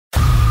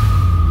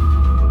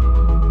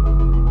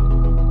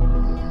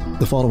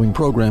The following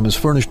program is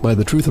furnished by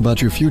The Truth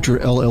About Your Future,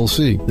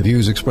 LLC. The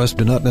views expressed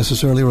do not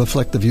necessarily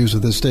reflect the views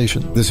of this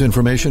station. This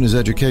information is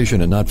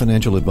education and not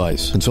financial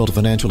advice. Consult a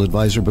financial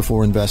advisor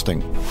before investing.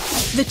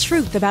 The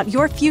Truth About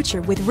Your Future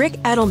with Rick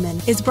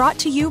Edelman is brought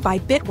to you by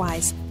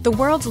Bitwise, the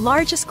world's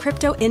largest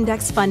crypto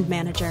index fund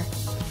manager,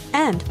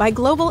 and by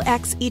Global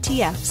X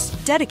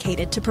ETFs,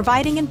 dedicated to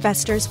providing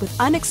investors with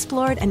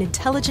unexplored and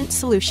intelligent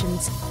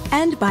solutions,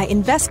 and by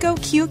Invesco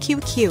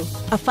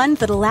QQQ, a fund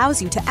that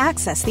allows you to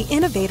access the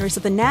innovators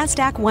of the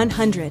NASDAQ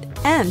 100,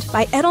 and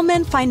by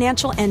Edelman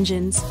Financial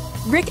Engines.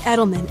 Rick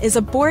Edelman is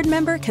a board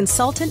member,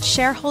 consultant,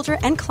 shareholder,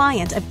 and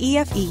client of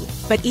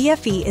EFE, but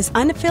EFE is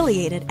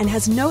unaffiliated and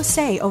has no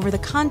say over the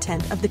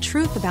content of The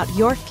Truth About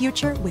Your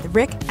Future with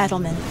Rick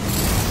Edelman.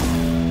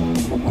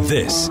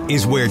 This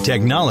is where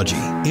technology,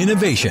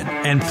 innovation,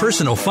 and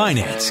personal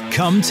finance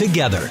come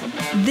together.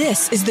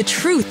 This is The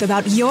Truth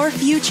About Your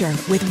Future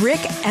with Rick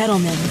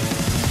Edelman.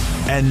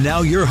 And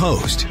now your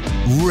host,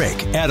 Rick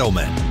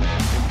Edelman.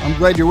 I'm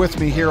glad you're with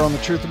me here on The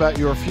Truth About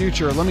Your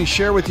Future. Let me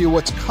share with you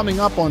what's coming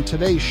up on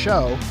today's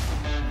show.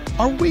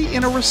 Are we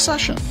in a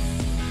recession?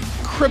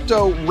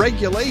 Crypto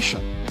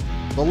regulation.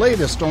 The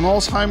latest on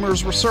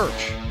Alzheimer's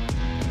research.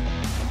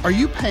 Are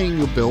you paying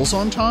your bills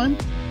on time?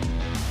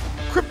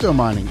 Crypto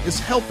mining is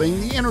helping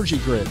the energy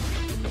grid.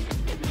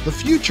 The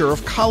future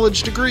of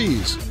college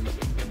degrees.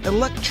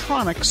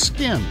 Electronic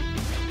skin.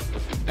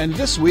 And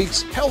this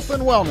week's health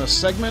and wellness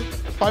segment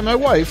by my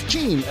wife,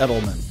 Jean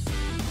Edelman.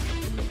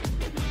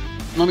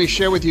 Let me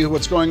share with you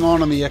what's going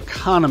on in the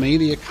economy.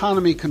 The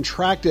economy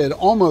contracted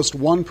almost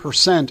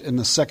 1% in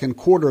the second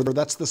quarter.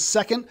 That's the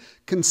second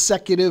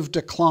consecutive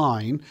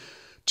decline,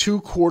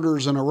 2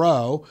 quarters in a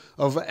row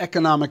of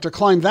economic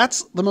decline.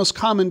 That's the most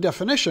common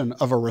definition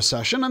of a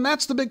recession, and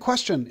that's the big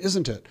question,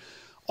 isn't it?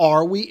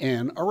 Are we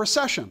in a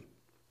recession?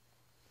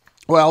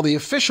 Well, the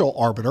official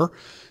arbiter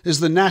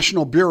is the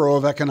National Bureau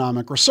of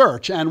Economic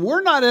Research, and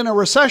we're not in a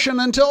recession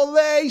until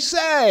they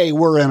say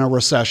we're in a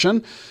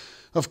recession.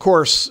 Of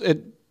course,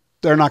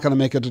 they're not going to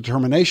make a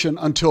determination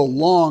until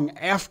long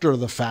after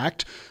the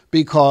fact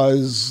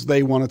because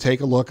they want to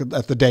take a look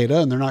at the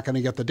data, and they're not going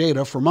to get the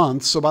data for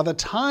months. So by the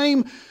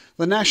time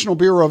the National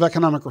Bureau of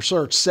Economic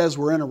Research says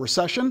we're in a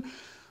recession,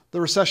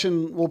 the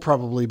recession will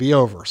probably be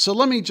over. So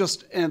let me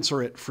just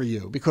answer it for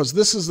you, because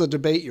this is the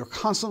debate you're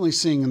constantly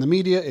seeing in the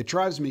media. It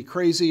drives me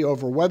crazy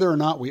over whether or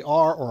not we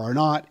are or are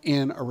not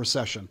in a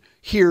recession.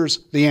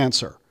 Here's the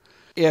answer.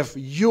 If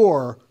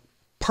your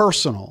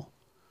personal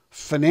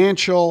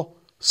financial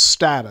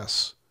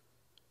status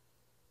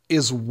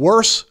is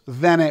worse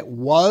than it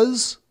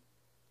was,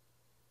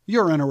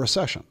 you're in a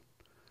recession.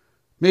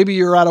 Maybe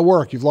you're out of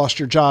work, you've lost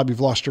your job, you've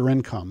lost your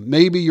income.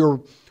 Maybe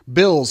your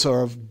bills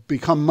have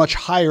become much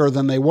higher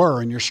than they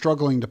were and you're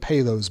struggling to pay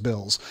those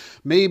bills.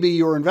 Maybe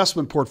your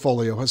investment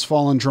portfolio has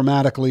fallen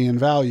dramatically in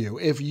value.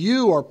 If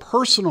you are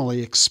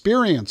personally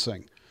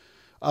experiencing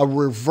a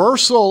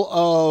reversal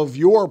of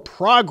your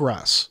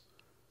progress,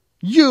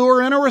 you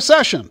are in a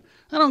recession.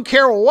 I don't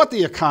care what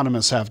the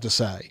economists have to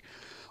say.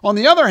 On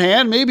the other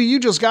hand, maybe you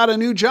just got a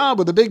new job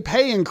with a big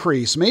pay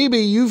increase. Maybe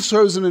you've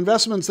chosen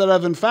investments that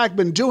have in fact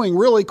been doing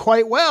really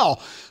quite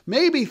well.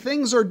 Maybe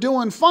things are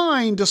doing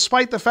fine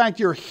despite the fact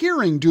you're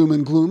hearing doom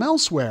and gloom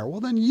elsewhere. Well,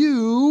 then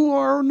you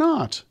are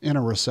not in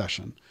a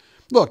recession.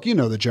 Look, you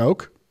know the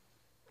joke.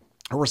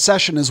 A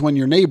recession is when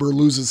your neighbor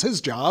loses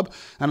his job,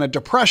 and a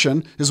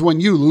depression is when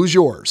you lose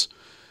yours.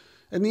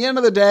 In the end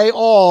of the day,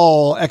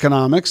 all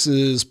economics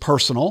is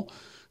personal.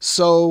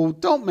 So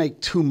don't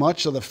make too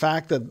much of the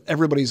fact that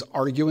everybody's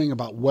arguing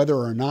about whether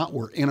or not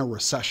we're in a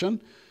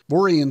recession.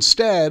 Worry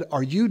instead,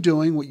 are you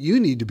doing what you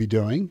need to be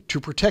doing to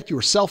protect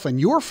yourself and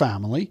your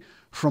family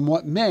from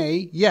what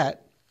may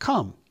yet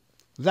come?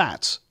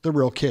 That's the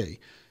real key.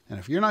 And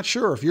if you're not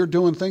sure if you're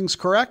doing things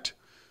correct,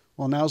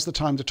 well, now's the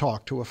time to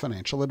talk to a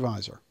financial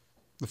advisor.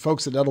 The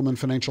folks at Edelman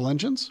Financial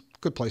Engines,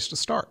 good place to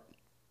start.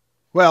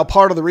 Well,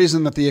 part of the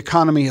reason that the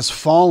economy has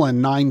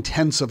fallen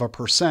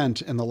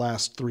 0.9% in the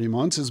last 3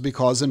 months is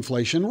because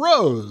inflation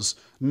rose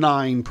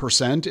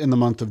 9% in the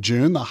month of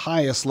June, the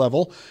highest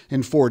level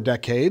in 4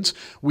 decades.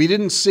 We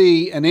didn't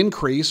see an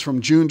increase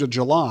from June to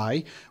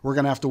July. We're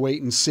going to have to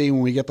wait and see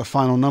when we get the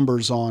final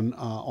numbers on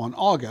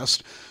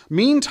August.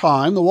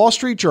 Meantime, the Wall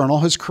Street Journal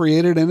has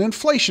created an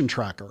inflation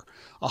tracker,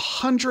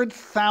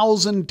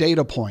 100,000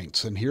 data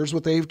points, and here's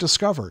what they've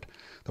discovered.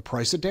 The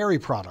price of dairy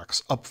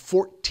products up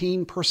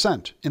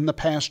 14% in the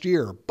past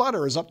year.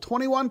 Butter is up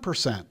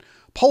 21%.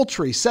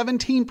 Poultry,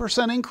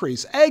 17%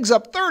 increase. Eggs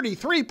up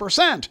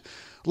 33%.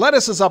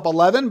 Lettuce is up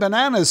 11%.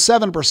 Bananas,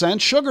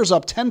 7%. Sugar's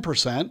up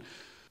 10%.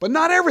 But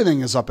not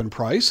everything is up in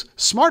price.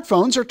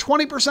 Smartphones are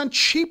 20%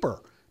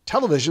 cheaper.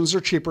 Televisions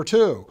are cheaper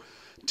too.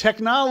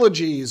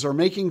 Technologies are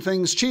making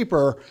things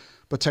cheaper,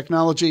 but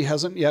technology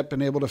hasn't yet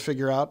been able to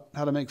figure out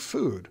how to make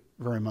food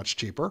very much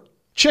cheaper.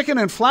 Chicken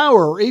and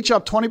flour are each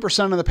up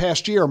 20% in the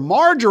past year.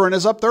 Margarine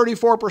is up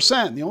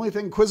 34%. The only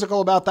thing quizzical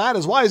about that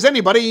is, why is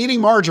anybody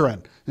eating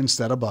margarine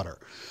instead of butter?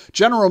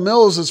 General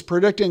Mills is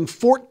predicting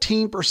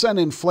 14%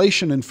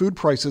 inflation in food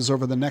prices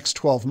over the next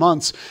 12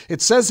 months.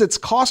 It says its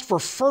cost for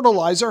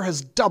fertilizer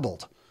has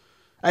doubled.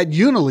 At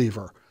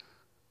Unilever,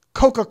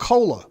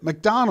 Coca-Cola,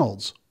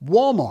 McDonald's,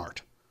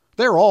 Walmart,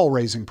 they're all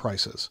raising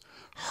prices.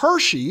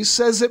 Hershey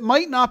says it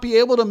might not be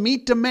able to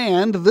meet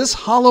demand this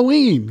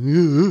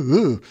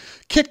Halloween.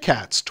 Kit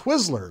Kats,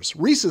 Twizzlers,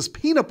 Reese's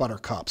Peanut Butter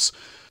Cups.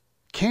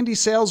 Candy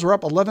sales are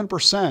up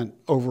 11%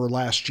 over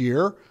last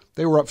year.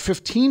 They were up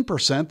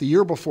 15% the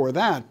year before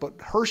that,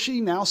 but Hershey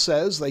now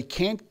says they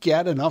can't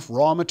get enough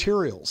raw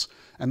materials.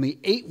 And the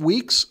 8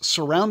 weeks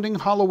surrounding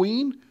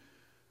Halloween,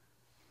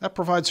 that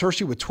provides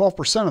Hershey with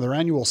 12% of their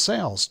annual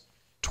sales,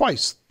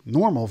 twice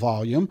normal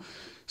volume.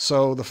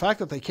 So the fact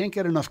that they can't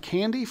get enough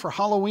candy for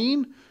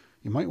Halloween,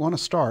 you might want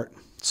to start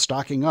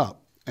stocking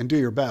up and do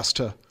your best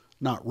to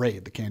not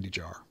raid the candy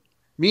jar.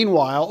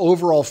 Meanwhile,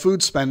 overall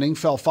food spending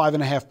fell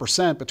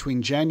 5.5%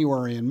 between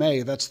January and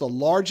May. That's the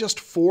largest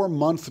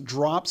 4-month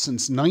drop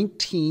since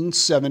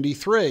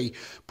 1973.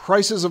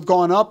 Prices have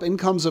gone up,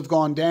 incomes have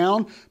gone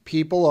down,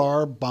 people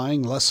are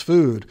buying less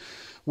food.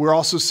 We're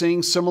also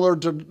seeing similar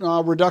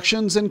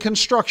reductions in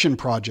construction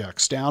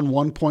projects, down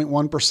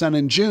 1.1%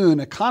 in June.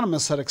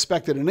 Economists had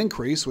expected an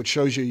increase, which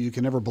shows you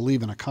can never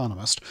believe an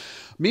economist.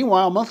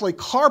 Meanwhile, monthly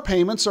car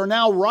payments are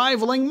now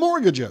rivaling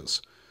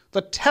mortgages.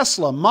 The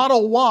Tesla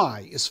Model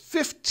Y is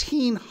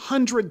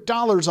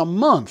 $1,500 a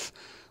month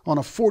on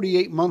a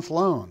 48-month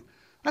loan.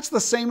 That's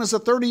the same as a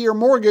 30-year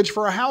mortgage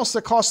for a house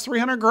that costs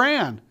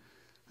 $300,000.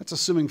 That's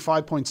assuming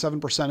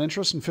 5.7%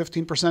 interest and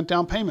 15%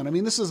 down payment. I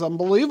mean, this is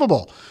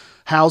unbelievable.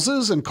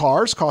 Houses and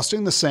cars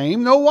costing the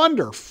same. No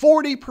wonder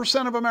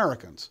 40% of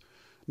Americans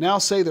now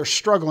say they're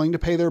struggling to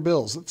pay their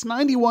bills. That's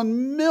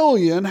 91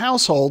 million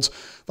households,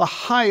 the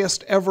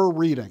highest ever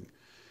reading.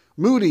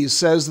 Moody's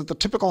says that the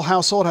typical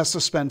household has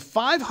to spend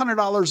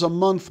 $500 a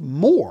month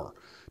more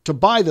to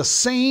buy the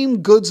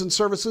same goods and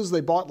services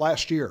they bought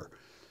last year.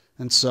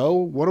 And so,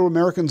 what are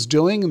Americans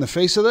doing in the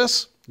face of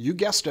this? You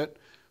guessed it,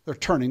 they're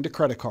turning to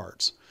credit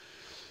cards.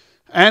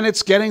 And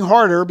it's getting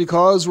harder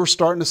because we're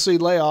starting to see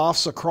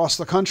layoffs across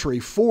the country.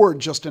 Ford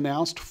just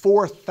announced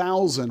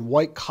 4,000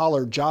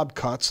 white-collar job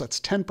cuts.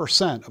 That's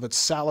 10% of its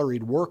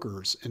salaried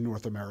workers in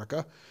North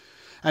America.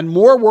 And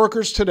more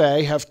workers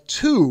today have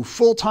 2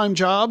 full-time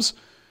jobs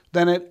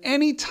than at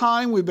any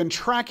time we've been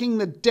tracking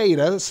the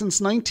data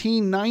since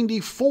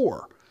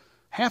 1994.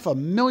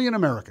 500,000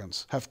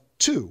 Americans have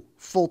 2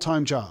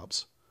 full-time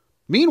jobs.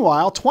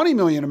 Meanwhile, 20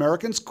 million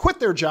Americans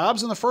quit their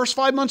jobs in the first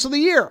 5 months of the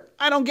year.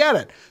 I don't get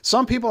it.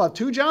 Some people have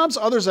 2 jobs,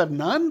 others have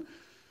none.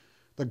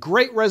 The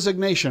Great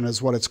Resignation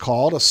is what it's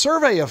called. A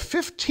survey of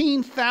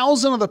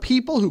 15,000 of the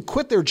people who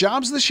quit their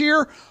jobs this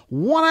year,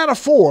 1 out of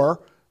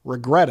 4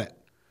 regret it.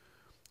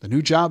 The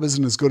new job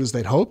isn't as good as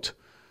they'd hoped.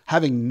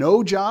 Having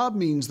no job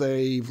means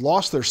they've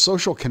lost their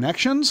social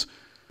connections.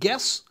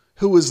 Guess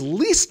who is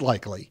least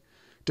likely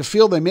to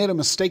feel they made a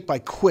mistake by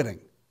quitting?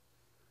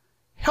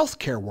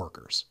 Healthcare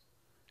workers.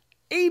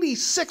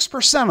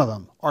 86% of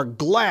them are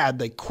glad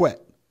they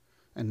quit.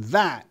 And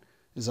that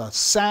is a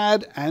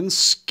sad and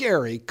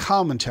scary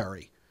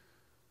commentary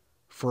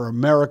for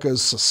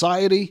America's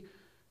society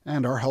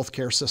and our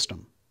healthcare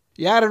system.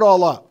 You add it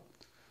all up.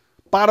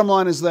 Bottom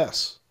line is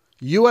this.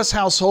 U.S.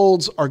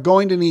 households are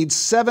going to need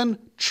 $7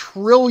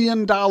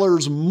 trillion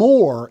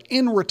more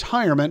in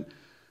retirement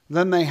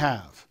than they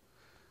have.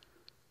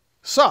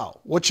 So,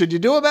 what should you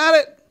do about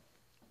it?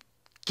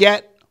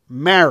 Get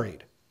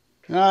married.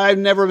 I've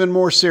never been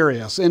more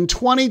serious. In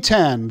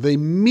 2010, the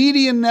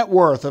median net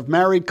worth of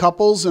married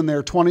couples in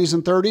their 20s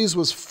and 30s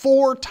was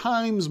 4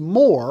 times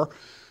more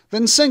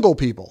than single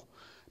people.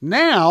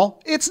 Now,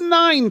 it's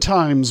 9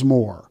 times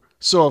more.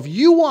 So if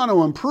you want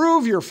to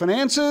improve your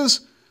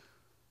finances,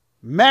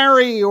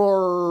 marry,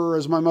 or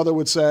as my mother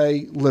would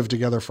say, live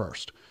together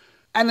first.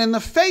 And in the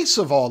face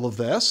of all of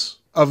this,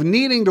 of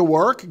needing to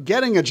work,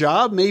 getting a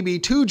job, maybe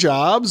 2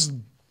 jobs,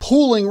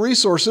 pooling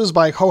resources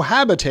by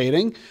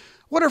cohabitating,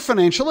 what are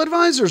financial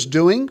advisors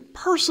doing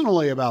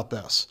personally about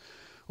this?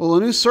 Well,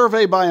 a new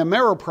survey by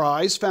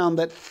Ameriprise found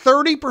that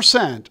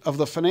 30% of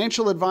the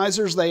financial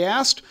advisors they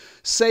asked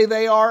say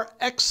they are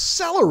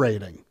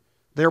accelerating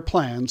their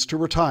plans to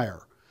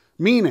retire.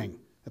 Meaning,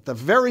 at the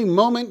very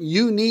moment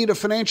you need a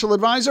financial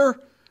advisor,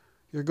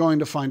 you're going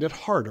to find it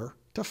harder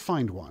to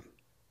find one.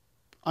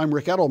 I'm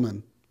Rick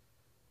Edelman.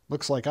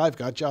 Looks like I've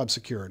got job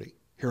security.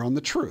 Here on The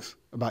Truth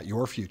About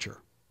Your Future.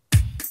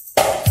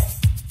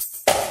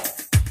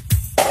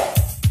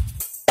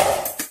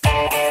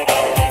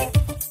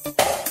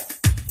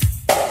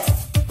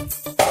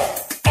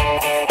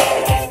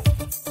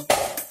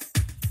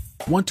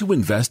 Want to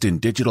invest in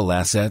digital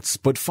assets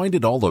but find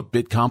it all a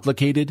bit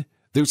complicated?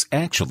 There's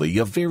actually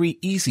a very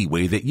easy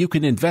way that you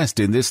can invest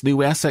in this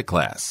new asset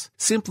class.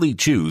 Simply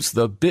choose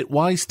the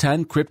Bitwise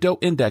 10 Crypto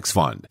Index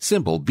Fund,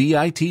 symbol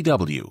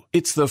BITW.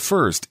 It's the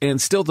first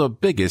and still the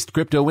biggest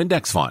crypto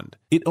index fund.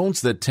 It owns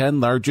the 10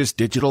 largest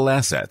digital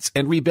assets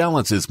and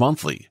rebalances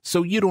monthly,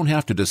 so you don't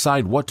have to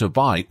decide what to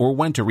buy or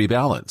when to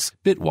rebalance.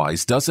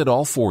 Bitwise does it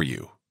all for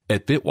you.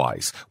 At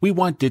Bitwise, we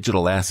want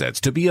digital assets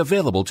to be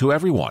available to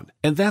everyone,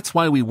 and that's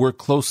why we work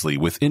closely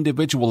with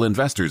individual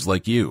investors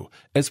like you,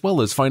 as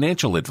well as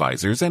financial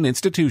advisors and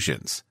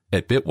institutions.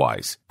 At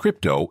Bitwise,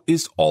 crypto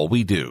is all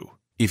we do.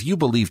 If you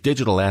believe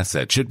digital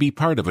assets should be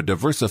part of a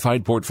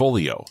diversified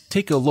portfolio,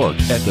 take a look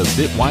at the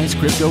Bitwise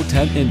Crypto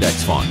 10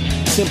 Index Fund,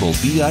 symbol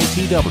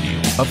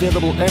BITW,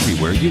 available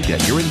everywhere you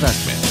get your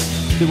investment.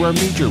 There are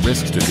major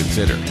risks to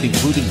consider,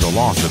 including the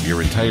loss of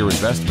your entire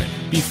investment.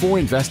 Before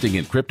investing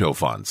in crypto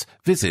funds,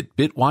 visit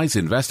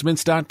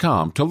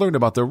bitwiseinvestments.com to learn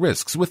about the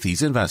risks with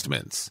these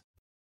investments.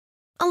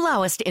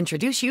 Allow us to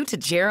introduce you to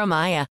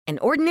Jeremiah, an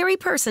ordinary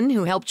person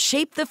who helped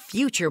shape the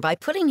future by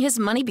putting his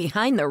money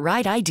behind the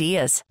right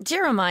ideas.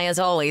 Jeremiah's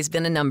always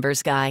been a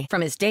numbers guy,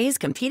 from his days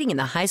competing in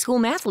the high school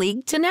math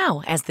league to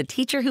now as the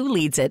teacher who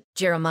leads it.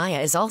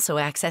 Jeremiah is also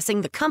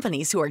accessing the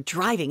companies who are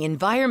driving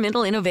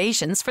environmental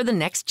innovations for the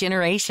next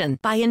generation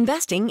by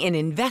investing in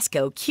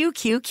Invesco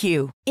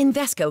QQQ.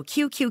 Invesco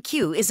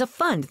QQQ is a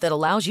fund that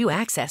allows you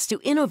access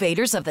to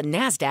innovators of the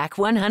NASDAQ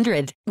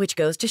 100, which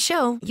goes to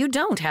show you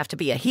don't have to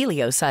be a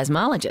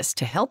helioseismologist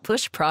to help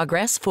push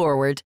progress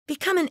forward.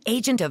 Become an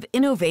agent of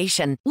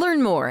innovation.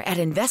 Learn more at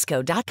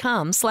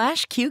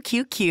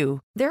Invesco.com/QQQ.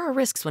 There are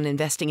risks when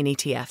investing in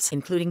ETFs,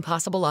 including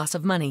possible loss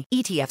of money.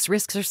 ETFs'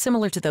 risks are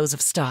similar to those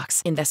of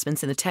stocks.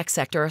 Investments in the tech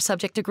sector are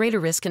subject to greater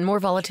risk and more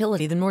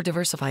volatility than more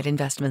diversified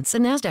investments. The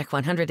NASDAQ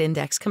 100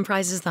 index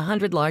comprises the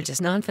 100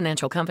 largest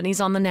non-financial companies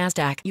on the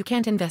NASDAQ. You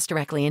can't invest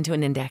directly into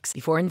an index.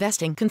 Before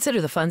investing,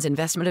 consider the fund's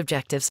investment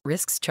objectives,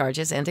 risks,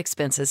 charges, and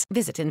expenses.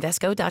 Visit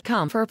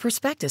Invesco.com for a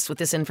prospectus with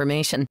this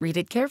information. Read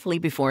it carefully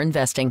before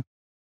investing.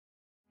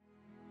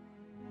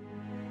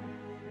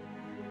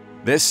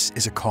 This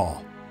is a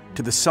call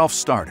to the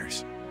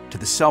self-starters, to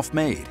the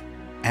self-made,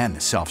 and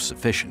the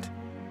self-sufficient.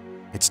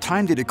 It's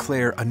time to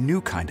declare a new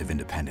kind of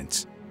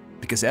independence,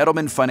 because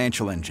Edelman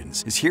Financial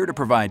Engines is here to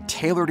provide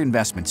tailored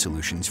investment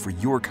solutions for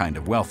your kind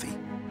of wealthy.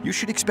 You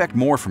should expect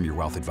more from your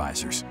wealth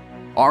advisors.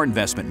 Our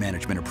investment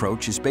management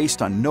approach is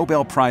based on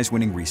Nobel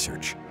Prize-winning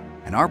research,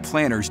 and our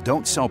planners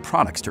don't sell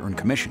products to earn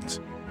commissions.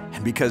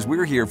 And because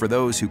we're here for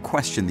those who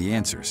question the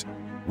answers,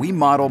 we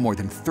model more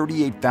than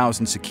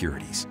 38,000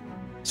 securities,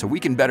 so we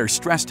can better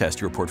stress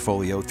test your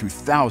portfolio through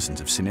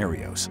thousands of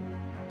scenarios.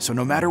 So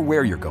no matter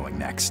where you're going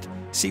next,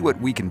 see what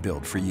we can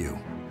build for you.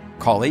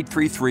 Call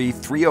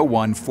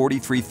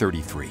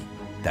 833-301-4333.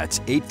 That's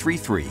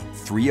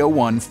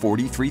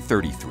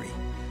 833-301-4333.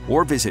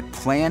 Or visit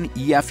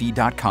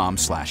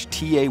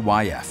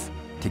planefe.com/TAYF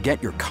to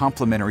get your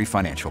complimentary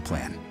financial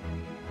plan.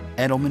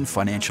 Edelman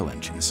Financial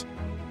Engines.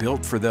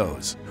 Built for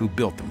those who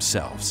built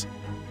themselves.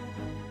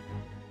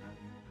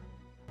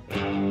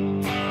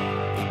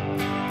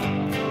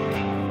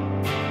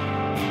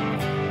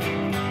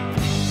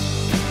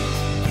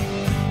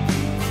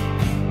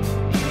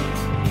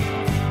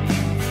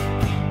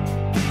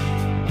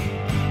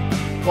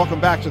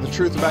 Welcome back to The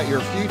Truth About Your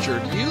Future.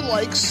 Do you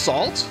like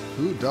salt?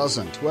 Who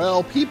doesn't?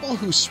 Well, people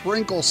who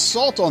sprinkle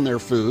salt on their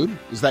food,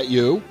 is that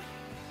you?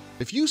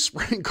 If you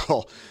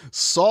sprinkle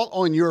salt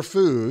on your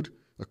food,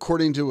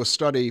 according to a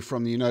study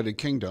from the United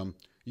Kingdom,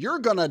 you're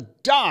going to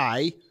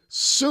die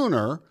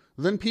sooner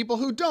than people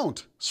who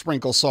don't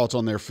sprinkle salt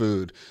on their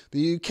food.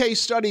 The UK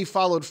study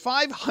followed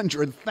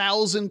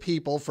 500,000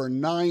 people for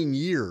 9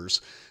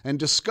 years and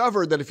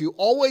discovered that if you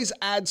always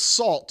add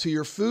salt to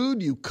your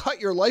food, you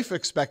cut your life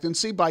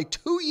expectancy by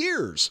 2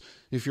 years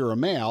if you're a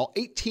male,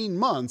 18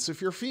 months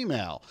if you're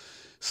female.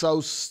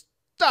 So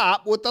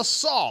stop with the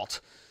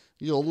salt.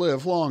 You'll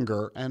live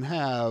longer and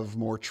have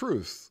more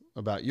truth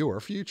about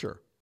your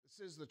future.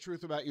 This is The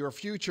Truth About Your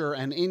Future,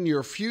 and in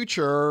your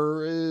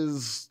future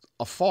is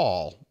a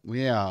fall.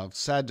 Yeah,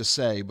 sad to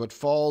say, but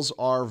falls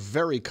are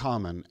very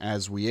common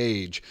as we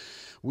age.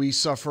 We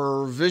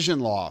suffer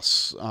vision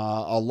loss,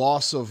 a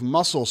loss of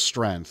muscle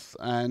strength,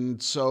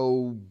 and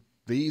so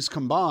these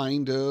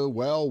combined,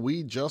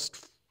 we just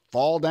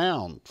fall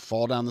down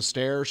the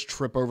stairs,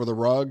 trip over the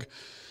rug.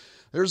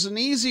 There's an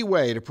easy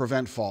way to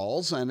prevent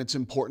falls, and it's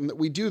important that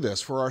we do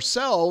this for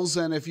ourselves.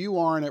 And if you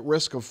aren't at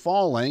risk of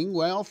falling,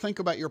 well, think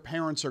about your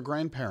parents or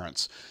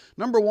grandparents.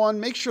 Number one,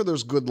 make sure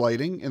there's good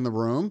lighting in the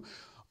room,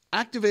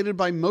 activated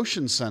by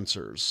motion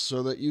sensors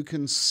so that you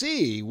can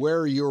see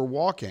where you're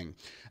walking.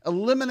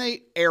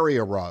 Eliminate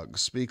area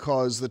rugs,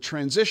 because the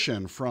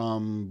transition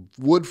from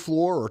wood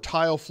floor or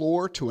tile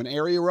floor to an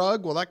area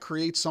rug, well, that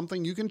creates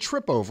something you can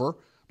trip over,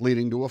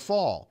 leading to a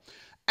fall.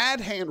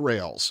 Add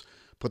handrails.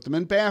 Put them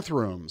in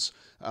bathrooms.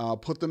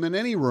 Put them in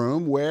any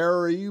room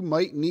where you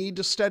might need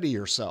to steady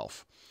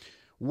yourself.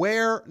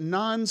 Wear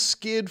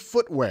non-skid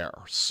footwear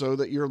so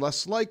that you're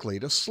less likely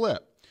to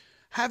slip.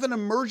 Have an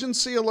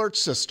emergency alert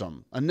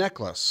system, a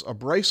necklace, a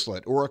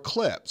bracelet, or a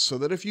clip, so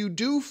that if you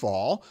do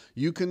fall,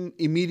 you can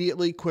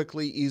immediately,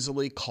 quickly,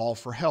 easily call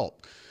for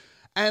help.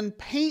 And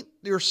paint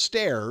your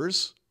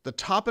stairs, the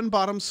top and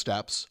bottom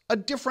steps, a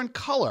different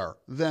color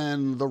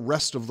than the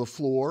rest of the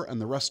floor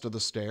and the rest of the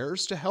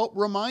stairs to help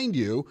remind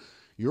you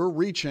you're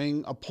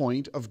reaching a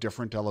point of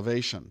different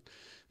elevation.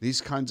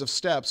 These kinds of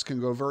steps can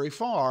go very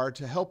far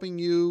to helping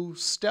you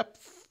step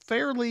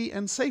fairly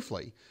and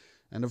safely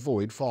and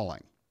avoid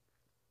falling.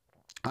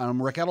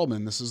 I'm Rick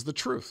Edelman. This is the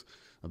truth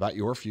about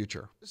your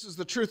future. This is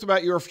the truth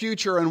about your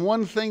future, and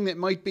one thing that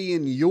might be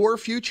in your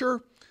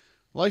future,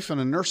 life in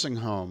a nursing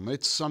home.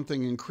 It's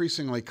something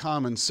increasingly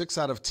common. 6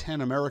 out of 10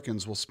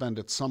 Americans will spend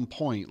at some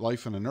point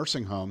life in a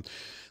nursing home.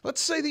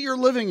 Let's say that you're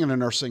living in a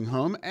nursing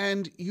home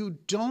and you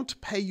don't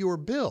pay your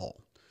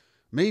bill.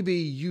 Maybe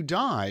you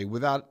die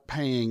without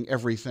paying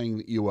everything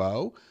that you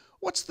owe.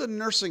 What's the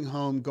nursing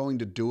home going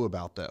to do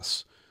about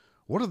this?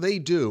 What do they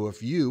do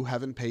if you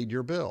haven't paid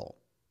your bill?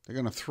 They're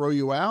going to throw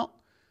you out?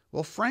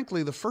 Well,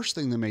 frankly, the first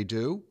thing they may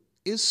do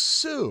is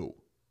sue.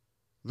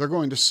 They're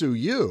going to sue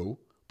you,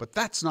 but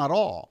that's not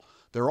all.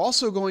 They're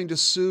also going to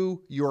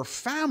sue your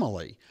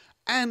family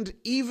and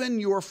even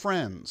your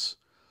friends.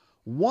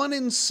 1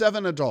 in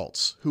 7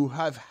 adults who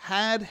have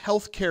had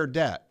health care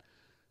debt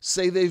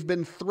say they've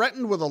been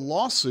threatened with a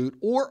lawsuit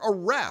or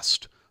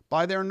arrest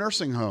by their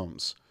nursing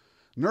homes.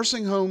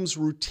 Nursing homes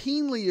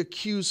routinely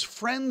accuse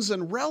friends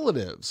and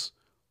relatives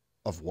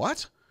of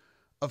what?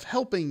 Of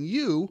helping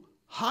you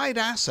hide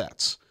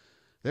assets.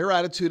 Their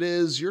attitude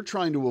is you're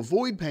trying to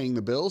avoid paying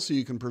the bill so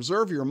you can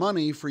preserve your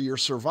money for your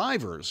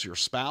survivors, your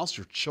spouse,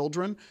 your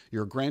children,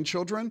 your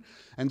grandchildren.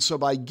 And so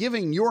by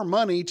giving your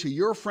money to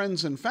your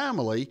friends and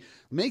family,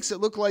 makes it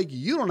look like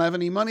you don't have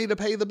any money to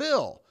pay the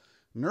bill.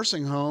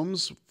 Nursing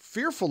homes,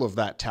 fearful of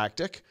that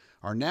tactic,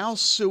 are now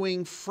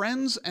suing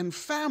friends and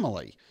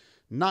family,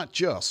 not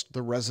just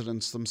the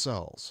residents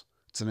themselves.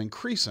 It's an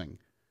increasing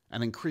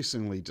and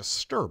increasingly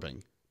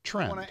disturbing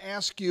trend. I want to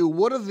ask you,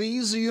 what do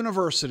these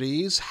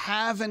universities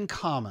have in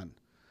common?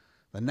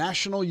 The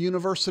National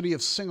University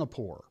of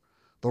Singapore,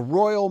 the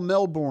Royal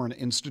Melbourne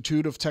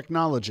Institute of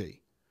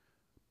Technology,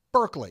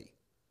 Berkeley,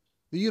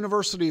 the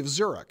University of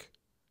Zurich,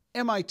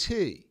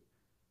 MIT,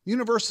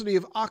 University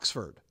of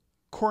Oxford,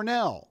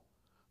 Cornell,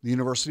 the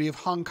University of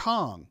Hong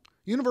Kong,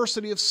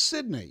 University of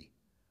Sydney.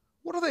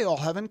 What do they all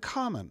have in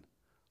common?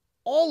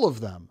 All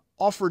of them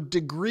offer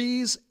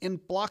degrees in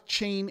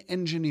blockchain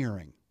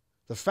engineering.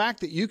 The fact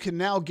that you can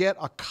now get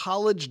a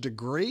college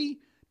degree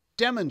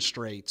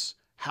demonstrates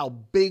how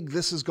big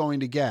this is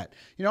going to get.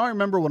 You know, I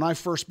remember when I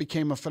first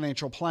became a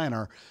financial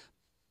planner,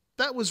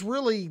 that was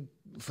really,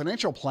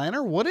 financial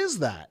planner? What is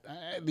that?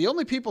 The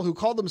only people who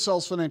called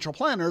themselves financial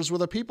planners were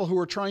the people who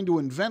were trying to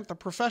invent the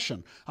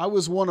profession. I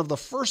was one of the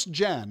first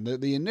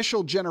the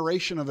initial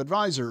generation of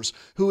advisors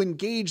who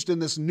engaged in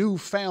this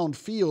newfound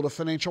field of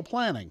financial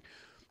planning.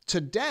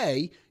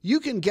 Today, you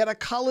can get a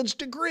college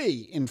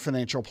degree in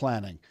financial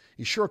planning.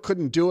 You sure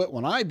couldn't do it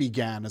when I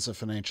began as a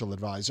financial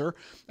advisor.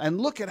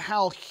 And look at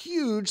how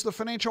huge the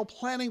financial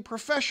planning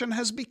profession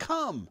has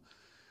become.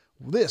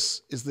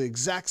 This is the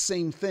exact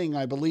same thing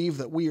I believe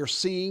that we are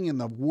seeing in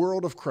the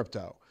world of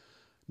crypto.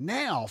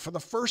 Now, for the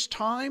first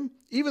time,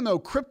 even though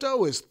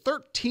crypto is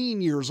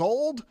 13 years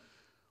old,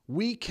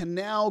 we can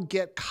now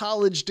get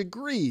college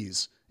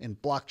degrees in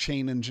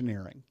blockchain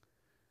engineering.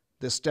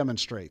 This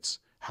demonstrates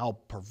how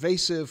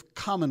pervasive,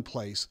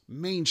 commonplace,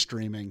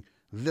 mainstreaming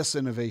this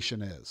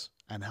innovation is,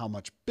 and how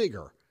much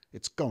bigger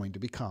it's going to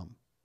become.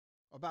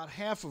 About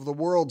half of the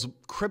world's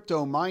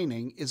crypto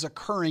mining is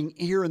occurring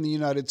here in the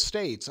United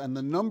States, and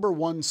the number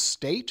one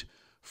state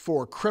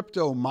for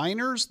crypto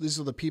miners, these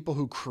are the people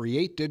who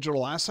create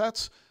digital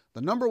assets,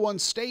 the number one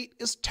state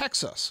is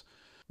Texas.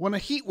 When a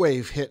heat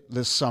wave hit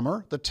this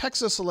summer, the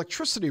Texas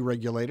electricity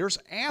regulators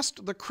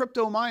asked the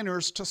crypto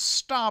miners to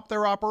stop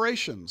their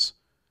operations,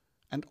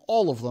 and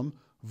all of them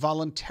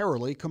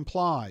voluntarily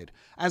complied.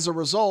 As a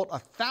result,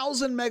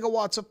 1,000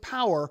 megawatts of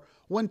power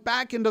went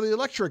back into the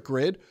electric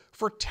grid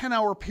for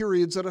 10-hour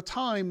periods at a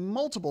time,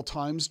 multiple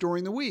times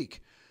during the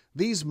week.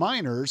 These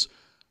miners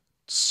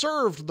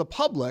served the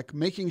public,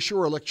 making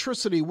sure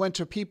electricity went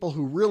to people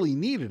who really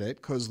needed it,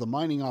 because the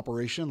mining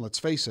operation, let's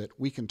face it,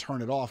 we can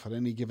turn it off at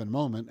any given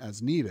moment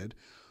as needed,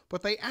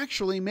 but they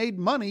actually made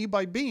money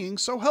by being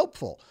so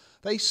helpful.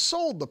 They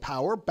sold the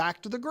power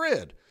back to the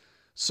grid.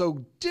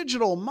 So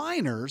digital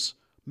miners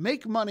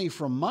make money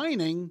from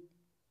mining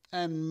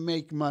and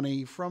make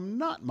money from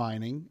not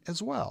mining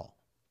as well.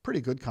 Pretty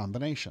good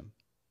combination.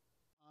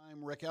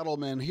 I'm Rick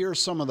Edelman.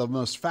 Here's some of the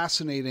most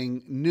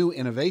fascinating new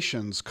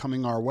innovations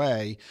coming our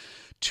way.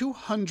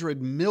 200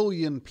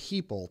 million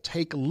people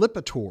take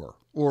Lipitor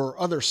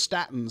or other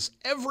statins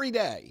every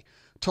day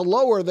to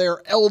lower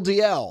their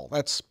LDL.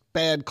 That's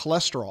bad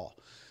cholesterol.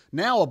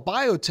 Now a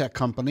biotech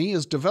company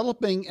is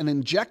developing an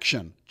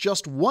injection,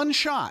 just one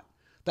shot,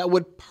 that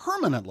would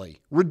permanently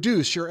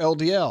reduce your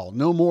LDL.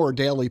 No more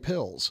daily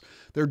pills.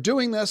 They're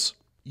doing this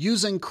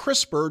using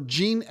CRISPR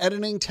gene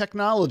editing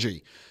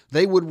technology.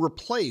 They would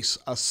replace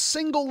a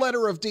single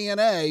letter of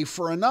DNA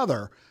for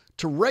another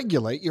to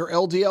regulate your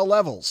LDL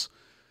levels.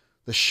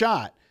 The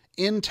shot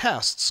in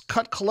tests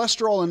cut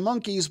cholesterol in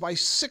monkeys by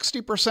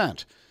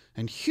 60%,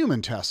 and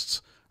human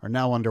tests are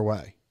now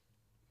underway.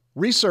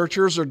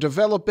 Researchers are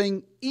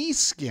developing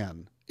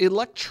eSkin,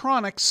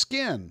 electronic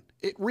skin.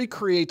 It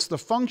recreates the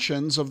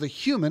functions of the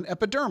human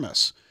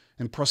epidermis.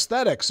 In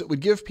prosthetics, it would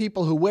give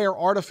people who wear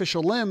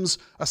artificial limbs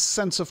a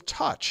sense of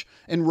touch.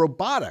 In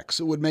robotics,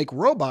 it would make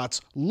robots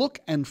look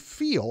and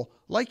feel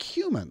like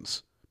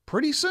humans.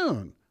 Pretty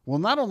soon, we'll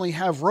not only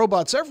have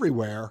robots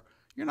everywhere,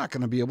 you're not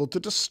going to be able to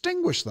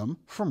distinguish them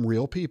from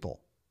real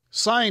people.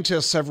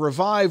 Scientists have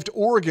revived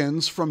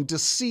organs from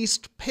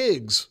deceased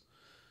pigs.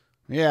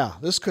 Yeah,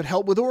 this could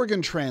help with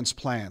organ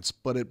transplants,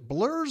 but it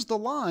blurs the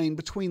line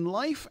between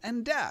life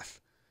and death.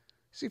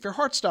 See, if your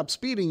heart stops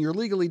beating, you're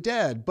legally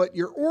dead, but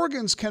your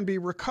organs can be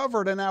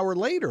recovered an hour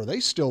later. They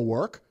still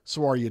work.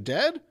 So are you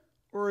dead?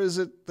 Or is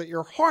it that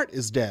your heart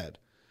is dead?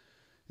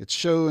 It's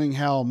showing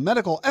how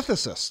medical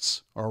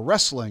ethicists are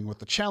wrestling with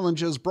the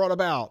challenges brought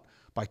about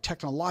by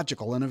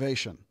technological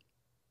innovation.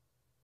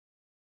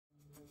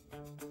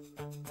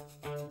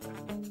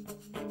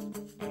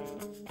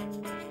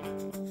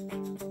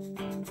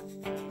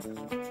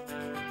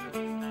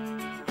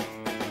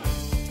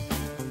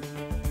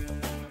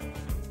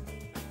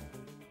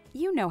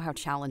 You know how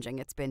challenging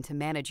it's been to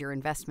manage your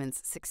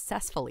investments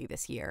successfully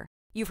this year.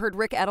 You've heard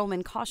Rick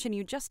Edelman caution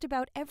you just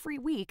about every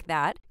week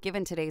that,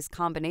 given today's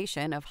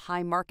combination of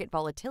high market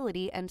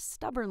volatility and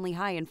stubbornly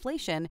high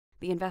inflation,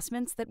 the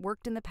investments that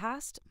worked in the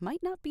past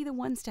might not be the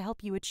ones to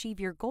help you achieve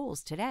your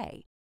goals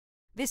today.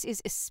 This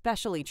is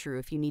especially true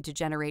if you need to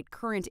generate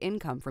current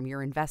income from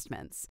your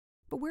investments.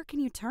 But where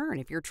can you turn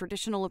if your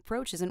traditional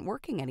approach isn't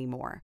working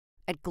anymore?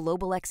 At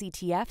Global X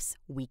ETFs,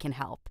 we can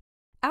help.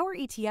 Our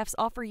ETFs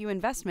offer you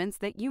investments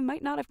that you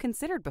might not have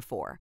considered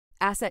before.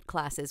 Asset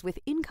classes with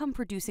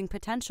income-producing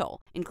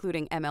potential,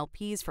 including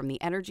MLPs from the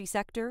energy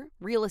sector,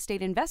 real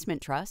estate investment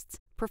trusts,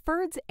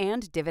 preferreds,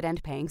 and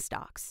dividend-paying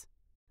stocks.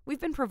 We've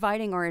been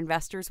providing our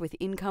investors with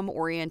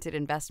income-oriented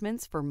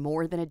investments for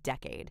more than a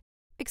decade.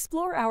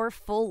 Explore our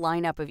full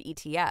lineup of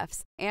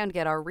ETFs and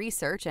get our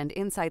research and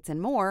insights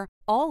and more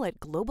all at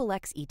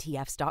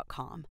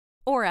globalxetfs.com.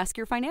 Or ask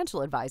your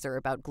financial advisor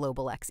about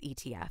Global X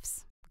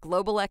ETFs.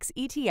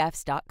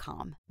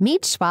 globalxetfs.com.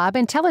 Meet Schwab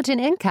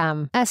Intelligent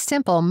Income, a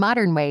simple,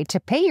 modern way to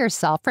pay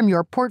yourself from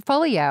your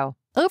portfolio.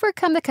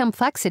 Overcome the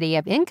complexity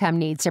of income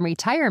needs in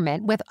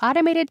retirement with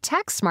automated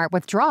tax-smart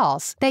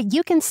withdrawals that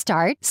you can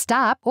start,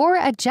 stop, or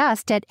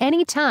adjust at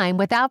any time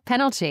without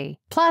penalty.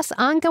 Plus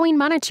ongoing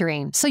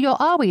monitoring, so you'll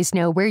always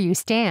know where you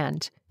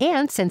stand.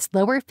 And since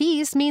lower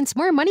fees means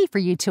more money for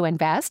you to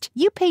invest,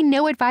 you pay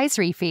no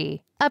advisory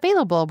fee.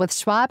 Available with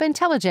Schwab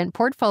Intelligent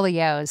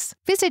Portfolios.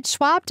 Visit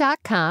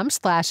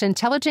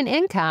schwab.com/intelligent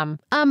income,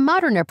 a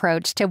modern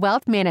approach to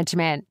wealth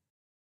management.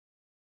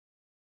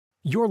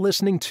 You're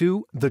listening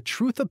to The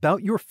Truth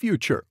About Your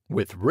Future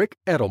with Rick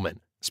Edelman,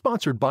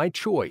 sponsored by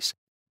Choice.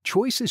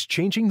 Choice is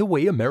changing the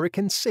way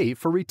Americans save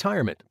for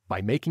retirement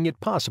by making it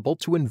possible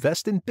to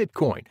invest in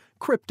Bitcoin,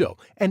 crypto,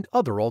 and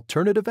other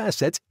alternative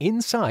assets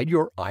inside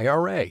your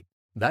IRA.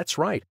 That's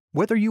right.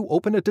 Whether you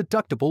open a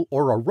deductible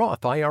or a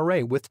Roth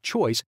IRA with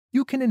Choice,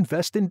 you can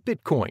invest in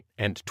Bitcoin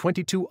and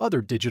 22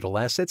 other digital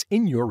assets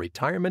in your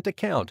retirement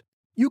account.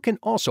 You can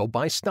also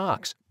buy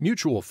stocks,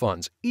 mutual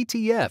funds,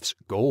 ETFs,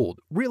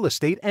 gold, real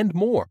estate, and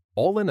more,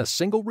 all in a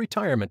single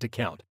retirement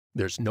account.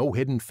 There's no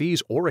hidden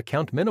fees or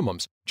account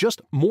minimums, just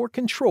more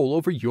control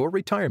over your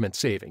retirement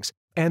savings.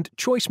 And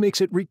Choice makes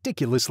it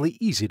ridiculously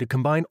easy to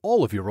combine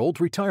all of your old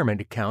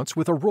retirement accounts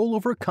with a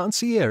rollover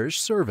concierge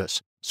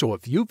service. So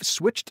if you've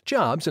switched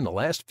jobs in the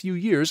last few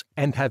years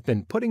and have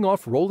been putting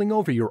off rolling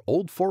over your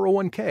old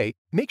 401k,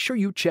 make sure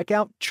you check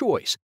out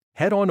Choice.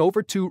 Head on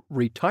over to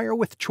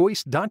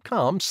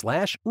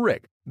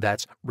retirewithchoice.com/Rick.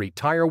 That's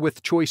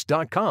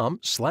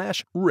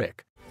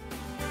retirewithchoice.com/Rick.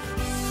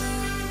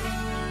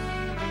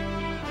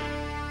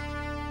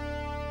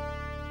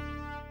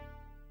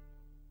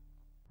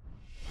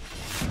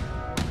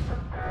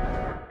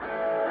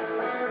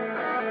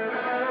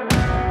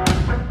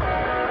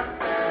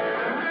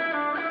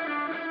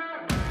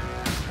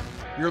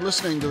 You're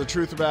listening to The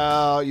Truth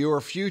About Your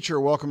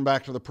Future. Welcome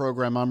back to the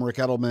program. I'm Rick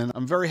Edelman.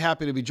 I'm very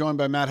happy to be joined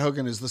by Matt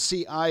Hogan, who's the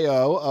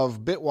CIO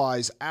of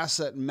Bitwise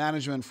Asset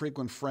Management,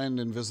 frequent friend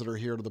and visitor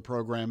here to the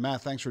program.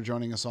 Matt, thanks for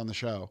joining us on the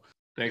show.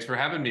 Thanks for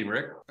having me,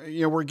 Rick.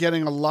 You know, we're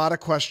getting a lot of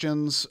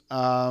questions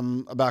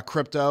about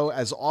crypto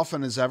as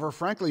often as ever,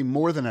 frankly,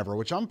 more than ever,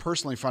 which I'm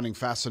personally finding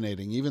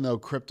fascinating. Even though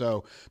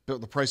crypto, the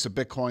price of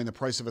Bitcoin, the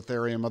price of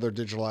Ethereum, other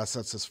digital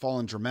assets has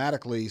fallen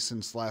dramatically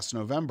since last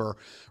November,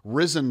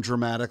 risen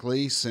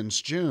dramatically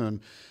since June.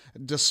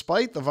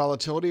 Despite the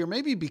volatility, or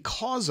maybe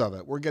because of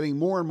it, we're getting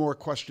more and more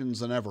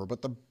questions than ever.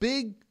 But the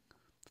big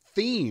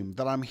theme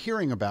that I'm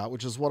hearing about,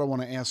 which is what I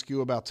want to ask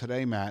you about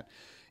today, Matt,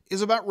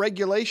 is about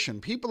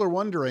regulation. People are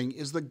wondering,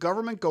 is the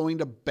government going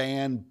to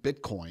ban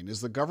Bitcoin? Is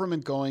the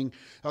government going,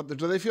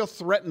 do they feel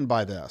threatened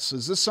by this?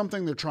 Is this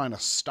something they're trying to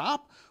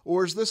stop,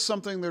 or is this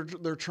something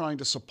they're trying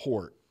to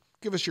support?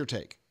 Give us your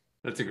take.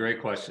 That's a great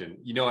question.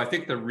 I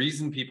think the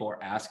reason people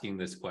are asking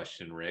this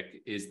question,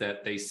 Rick, is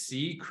that they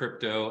see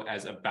crypto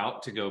as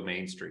about to go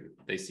mainstream.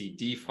 They see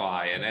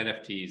DeFi and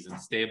NFTs and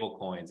stable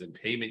coins and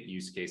payment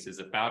use cases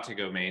about to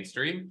go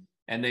mainstream.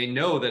 And they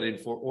know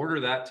that for order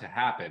that to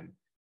happen,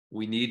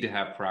 we need to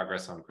have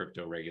progress on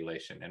crypto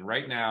regulation. And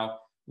right now,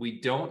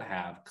 we don't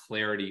have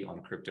clarity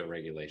on crypto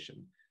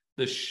regulation.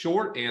 The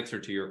short answer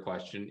to your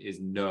question is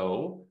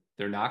no,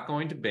 they're not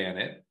going to ban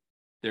it.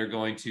 They're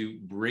going to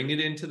bring it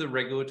into the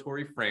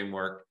regulatory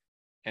framework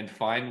and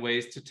find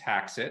ways to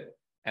tax it.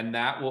 And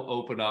that will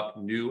open up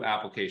new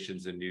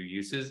applications and new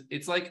uses.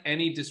 It's like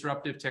any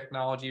disruptive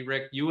technology,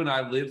 Rick. You and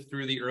I lived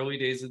through the early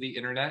days of the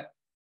internet.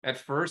 At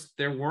first,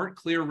 there weren't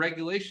clear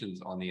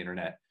regulations on the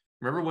internet.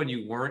 Remember when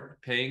you weren't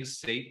paying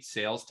state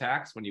sales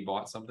tax when you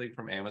bought something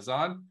from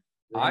Amazon?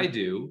 Right. I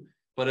do.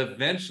 But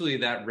eventually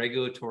that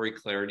regulatory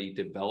clarity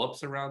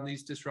develops around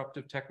these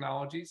disruptive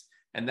technologies.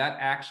 And that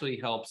actually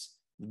helps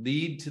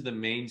lead to the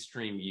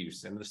mainstream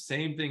use. And the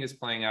same thing is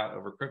playing out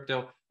over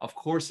crypto. Of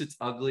course, it's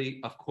ugly.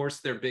 Of course,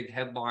 there are big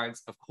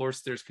headlines. Of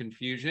course, there's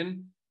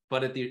confusion.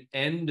 But at the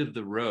end of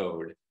the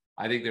road,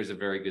 I think there's a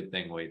very good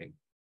thing waiting.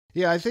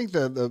 Yeah, I think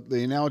the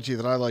analogy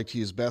that I like to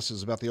use best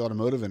is about the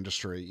automotive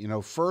industry.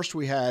 First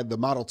we had the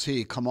Model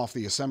T come off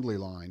the assembly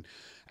line.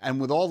 And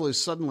with all those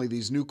suddenly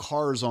these new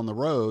cars on the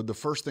road, the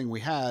first thing we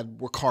had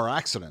were car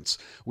accidents.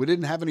 We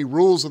didn't have any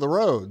rules of the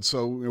road.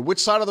 So which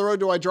side of the road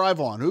do I drive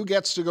on? Who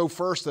gets to go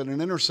first at an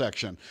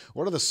intersection?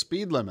 What are the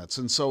speed limits?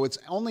 And so it's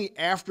only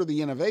after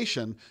the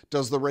innovation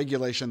does the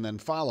regulation then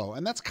follow.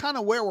 And that's kind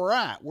of where we're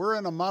at. We're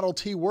in a Model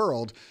T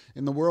world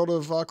in the world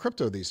of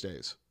crypto these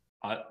days.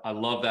 I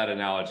love that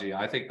analogy.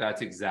 I think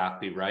that's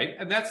exactly right.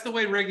 And that's the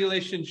way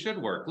regulation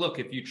should work. Look,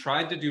 if you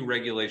tried to do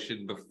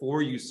regulation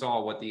before you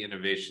saw what the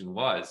innovation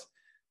was,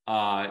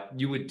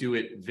 you would do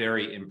it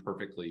very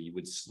imperfectly. You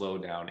would slow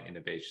down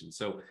innovation.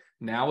 So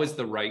now is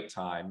the right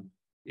time.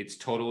 It's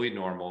totally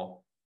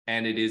normal.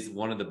 And it is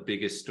one of the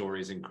biggest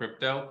stories in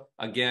crypto.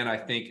 Again, I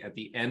think at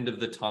the end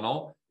of the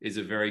tunnel is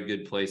a very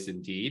good place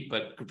indeed.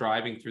 But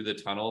driving through the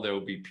tunnel, there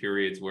will be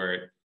periods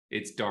where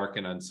it's dark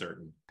and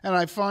uncertain. And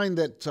I find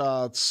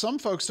that some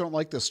folks don't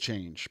like this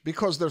change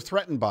because they're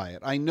threatened by it.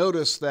 I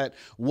notice that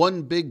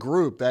one big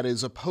group that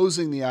is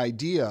opposing the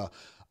idea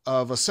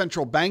of a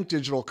central bank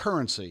digital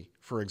currency,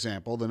 for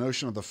example, the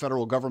notion of the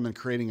federal government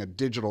creating a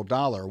digital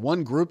dollar.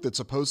 One group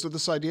that's opposed to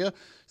this idea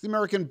is the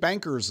American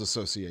Bankers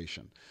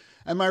Association.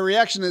 And my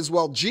reaction is,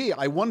 well, gee,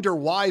 I wonder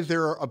why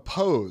they're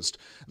opposed.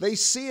 They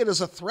see it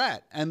as a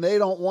threat and they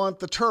don't want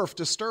the turf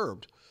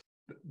disturbed.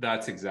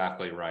 That's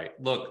exactly right.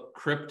 Look,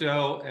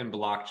 crypto and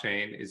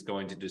blockchain is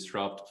going to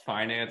disrupt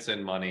finance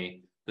and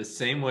money the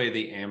same way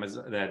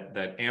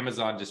that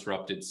Amazon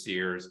disrupted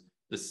Sears,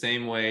 the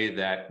same way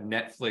that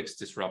Netflix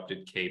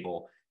disrupted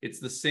cable. It's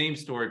the same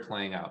story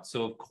playing out.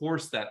 So of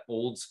course that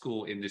old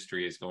school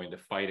industry is going to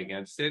fight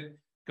against it,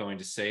 going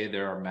to say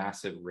there are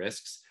massive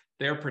risks.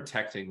 They're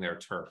protecting their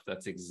turf.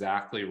 That's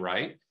exactly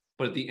right.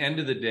 But at the end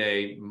of the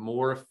day,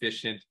 more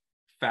efficient,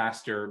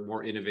 faster,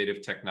 more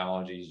innovative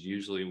technologies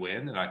usually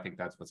win. And I think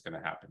that's what's going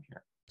to happen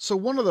here. So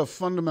one of the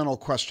fundamental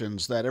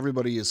questions that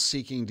everybody is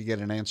seeking to get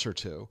an answer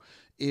to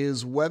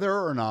is whether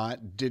or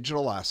not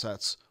digital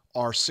assets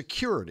are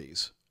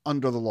securities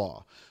under the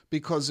law.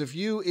 Because if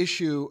you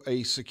issue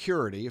a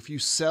security, if you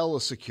sell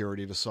a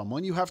security to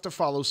someone, you have to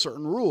follow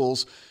certain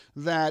rules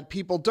that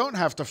people don't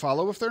have to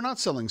follow if they're not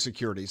selling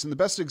securities. And the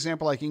best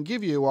example I can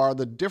give you are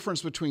the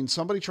difference between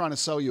somebody trying to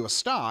sell you a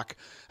stock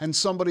and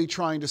somebody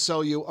trying to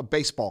sell you a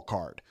baseball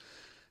card.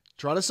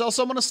 Try to sell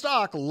someone a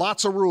stock,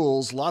 lots of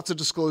rules, lots of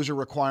disclosure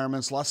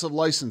requirements, lots of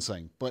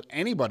licensing, but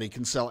anybody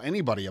can sell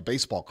anybody a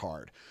baseball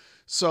card.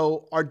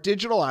 So are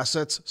digital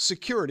assets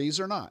securities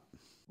or not?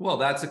 Well,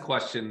 that's a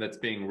question that's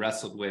being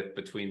wrestled with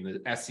between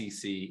the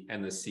SEC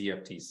and the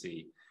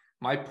CFTC.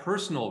 My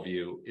personal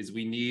view is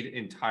we need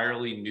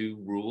entirely new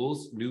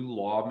rules, new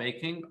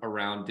lawmaking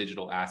around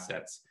digital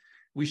assets.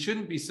 We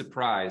shouldn't be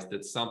surprised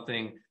that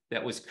something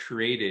that was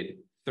created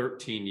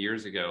 13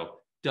 years ago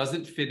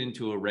doesn't fit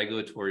into a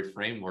regulatory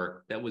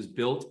framework that was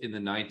built in the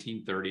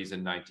 1930s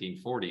and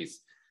 1940s.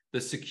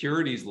 The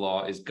securities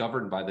law is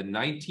governed by the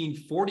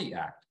 1940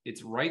 Act.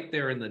 It's right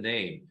there in the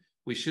name.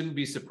 We shouldn't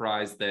be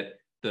surprised that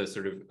the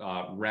sort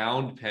of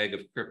round peg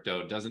of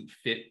crypto doesn't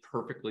fit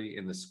perfectly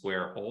in the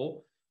square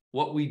hole.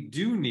 What we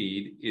do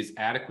need is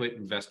adequate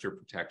investor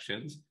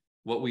protections.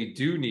 What we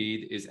do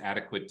need is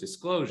adequate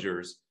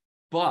disclosures,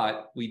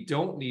 but we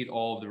don't need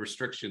all of the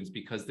restrictions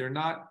because they're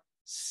not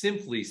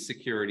simply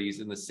securities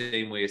in the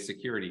same way a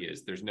security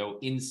is. There's no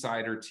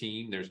insider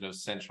team. There's no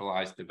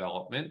centralized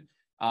development.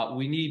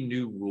 We need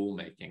new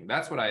rulemaking.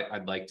 That's what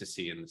I'd like to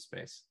see in the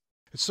space.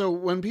 So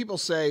when people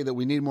say that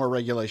we need more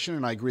regulation,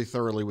 and I agree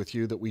thoroughly with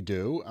you that we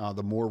do,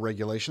 the more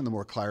regulation, the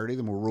more clarity,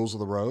 the more rules of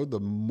the road, the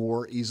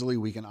more easily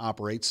we can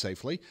operate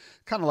safely.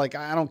 Kind of like,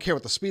 I don't care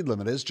what the speed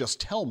limit is, just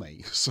tell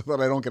me so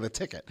that I don't get a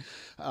ticket.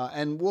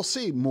 And we'll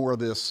see more of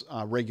this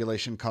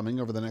regulation coming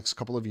over the next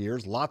couple of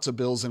years. Lots of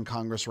bills in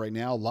Congress right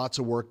now, lots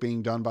of work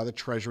being done by the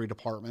Treasury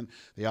Department,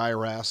 the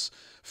IRS,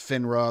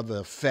 FINRA,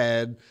 the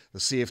Fed, the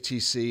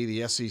CFTC,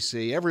 the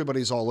SEC.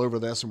 Everybody's all over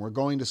this, and we're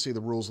going to see the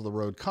rules of the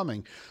road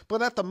coming.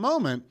 But at the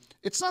moment,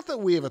 it's not that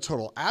we have a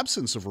total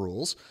absence of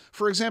rules.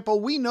 For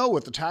example, we know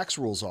what the tax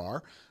rules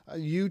are.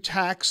 You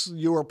tax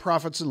your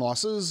profits and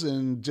losses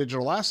in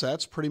digital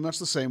assets pretty much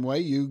the same way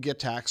you get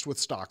taxed with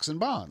stocks and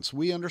bonds.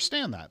 We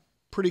understand that.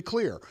 Pretty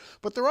clear.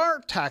 But there are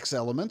tax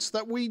elements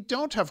that we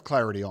don't have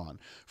clarity on.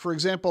 For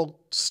example,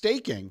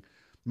 staking,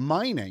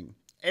 mining,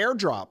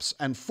 airdrops,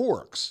 and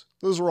forks.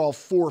 Those are all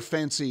four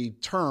fancy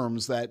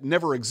terms that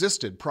never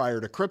existed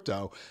prior to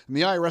crypto, and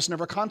the IRS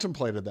never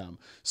contemplated them.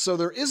 So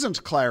there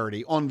isn't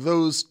clarity on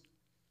those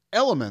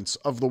elements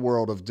of the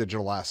world of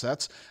digital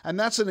assets, and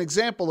that's an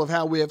example of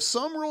how we have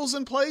some rules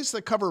in place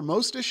that cover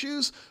most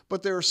issues,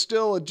 but there are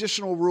still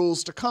additional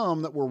rules to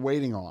come that we're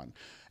waiting on.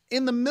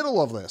 In the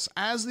middle of this,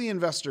 as the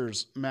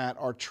investors, Matt,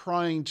 are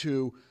trying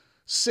to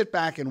sit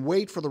back and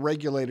wait for the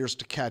regulators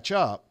to catch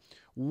up,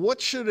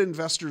 what should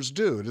investors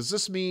do? Does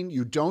this mean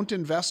you don't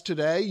invest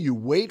today, you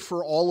wait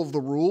for all of the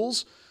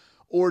rules,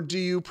 or do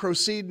you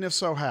proceed, and if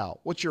so,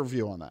 how? What's your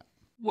view on that?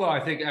 Well, I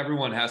think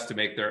everyone has to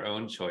make their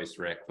own choice,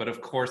 Rick. But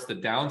of course, the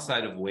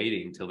downside of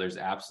waiting till there's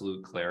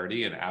absolute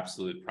clarity and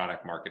absolute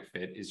product market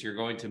fit is you're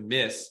going to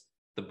miss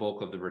the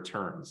bulk of the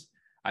returns.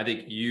 I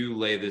think you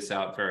lay this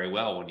out very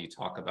well when you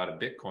talk about a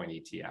Bitcoin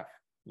ETF.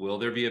 Will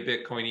there be a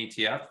Bitcoin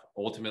ETF?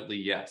 Ultimately,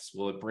 yes.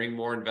 Will it bring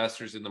more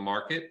investors in the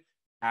market?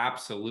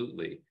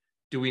 Absolutely.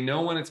 Do we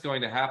know when it's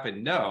going to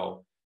happen?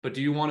 No. But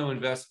do you want to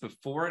invest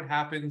before it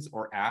happens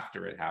or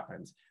after it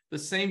happens? The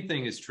same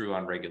thing is true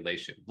on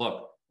regulation.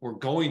 Look, we're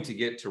going to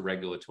get to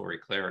regulatory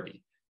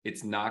clarity.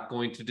 It's not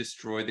going to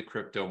destroy the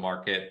crypto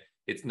market.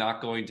 It's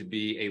not going to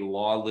be a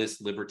lawless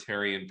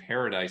libertarian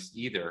paradise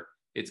either.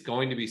 It's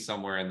going to be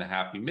somewhere in the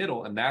happy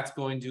middle, and that's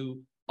going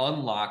to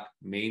unlock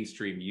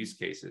mainstream use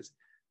cases.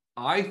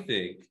 I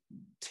think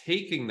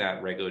taking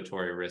that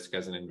regulatory risk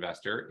as an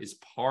investor is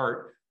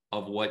part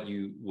of what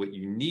you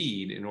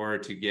need in order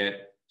to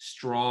get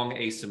strong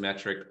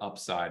asymmetric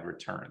upside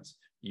returns.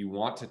 You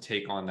want to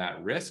take on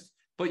that risk,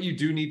 but you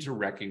do need to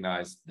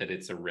recognize that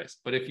it's a risk.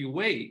 But if you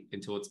wait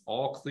until it's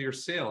all clear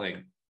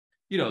sailing,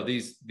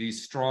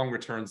 these strong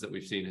returns that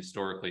we've seen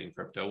historically in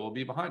crypto will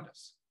be behind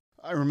us.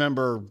 I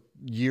remember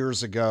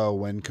years ago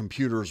when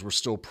computers were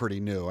still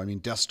pretty new. I mean,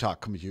 desktop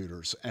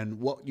computers. And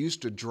what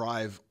used to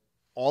drive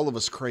all of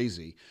us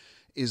crazy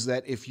is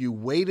that if you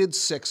waited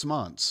 6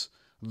 months,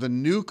 the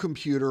new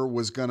computer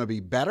was going to be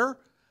better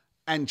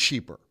and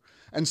cheaper.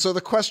 And so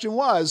the question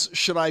was,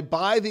 should I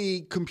buy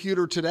the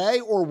computer today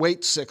or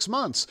wait 6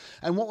 months?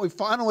 And what we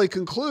finally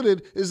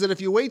concluded is that if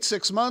you wait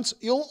 6 months,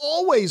 you'll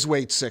always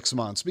wait 6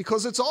 months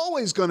because it's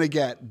always going to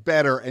get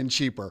better and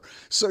cheaper.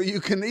 So you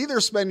can either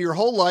spend your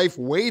whole life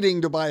waiting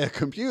to buy a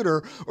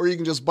computer, or you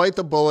can just bite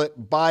the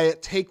bullet, buy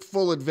it, take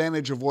full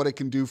advantage of what it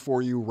can do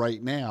for you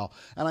right now.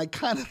 And I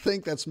kind of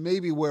think that's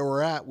maybe where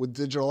we're at with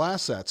digital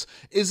assets.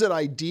 Is it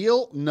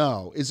ideal?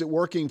 No. Is it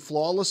working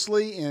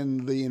flawlessly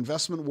in the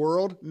investment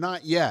world?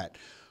 Not yet.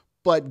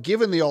 But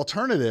given the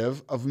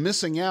alternative of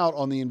missing out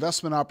on the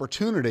investment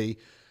opportunity,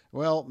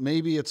 well,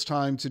 maybe it's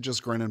time to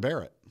just grin and bear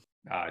it.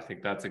 I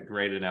think that's a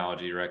great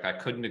analogy, Rick. I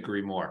couldn't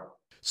agree more.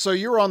 So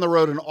you're on the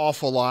road an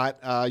awful lot.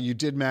 You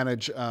did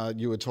manage,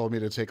 you had told me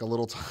to take a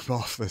little time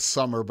off this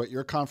summer, but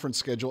your conference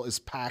schedule is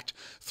packed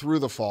through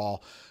the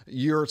fall.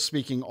 You're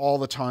speaking all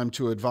the time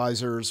to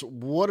advisors.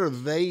 What are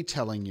they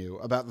telling you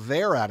about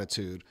their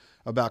attitude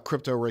about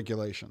crypto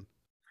regulation?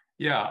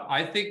 Yeah,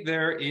 I think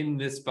they're in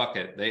this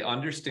bucket. They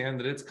understand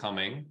that it's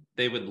coming.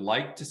 They would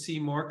like to see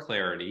more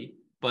clarity,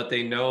 but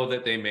they know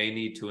that they may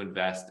need to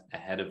invest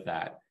ahead of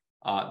that.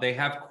 They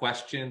have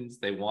questions.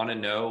 They want to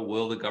know,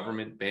 will the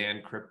government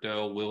ban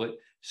crypto? Will it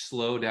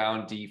slow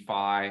down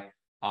DeFi?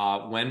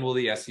 When will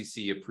the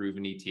SEC approve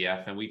an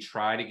ETF? And we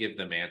try to give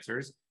them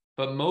answers,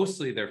 but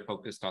mostly they're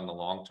focused on the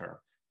long term.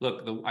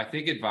 Look, I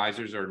think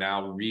advisors are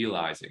now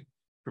realizing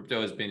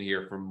crypto has been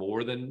here for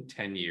more than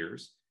 10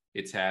 years.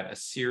 It's had a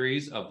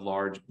series of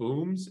large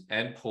booms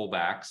and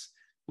pullbacks.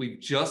 We've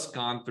just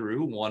gone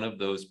through one of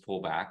those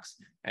pullbacks,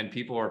 and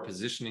people are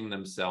positioning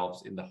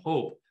themselves in the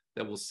hope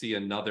that we'll see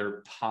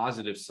another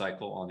positive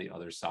cycle on the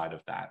other side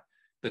of that.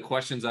 The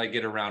questions I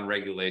get around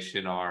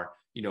regulation are,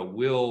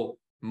 will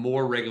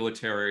more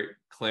regulatory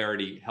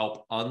clarity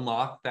help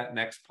unlock that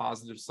next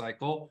positive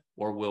cycle,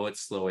 or will it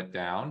slow it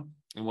down?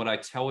 And what I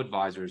tell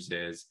advisors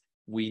is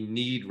we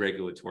need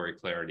regulatory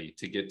clarity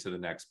to get to the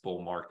next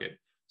bull market.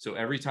 So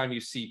every time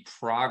you see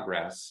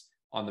progress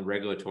on the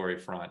regulatory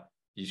front,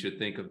 you should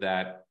think of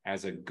that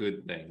as a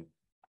good thing.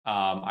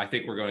 I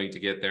think we're going to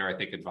get there. I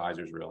think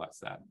advisors realize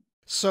that.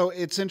 So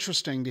it's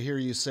interesting to hear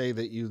you say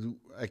that you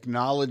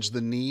acknowledge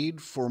the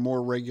need for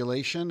more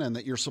regulation and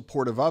that you're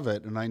supportive of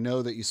it. And I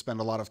know that you spend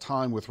a lot of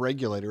time with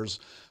regulators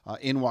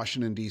in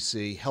Washington,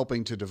 D.C.,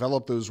 helping to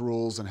develop those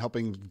rules and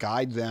helping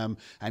guide them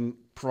and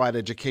provide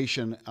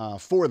education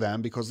for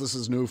them, because this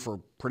is new for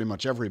pretty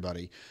much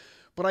everybody.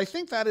 But I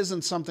think that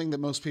isn't something that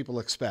most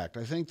people expect.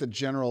 I think the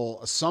general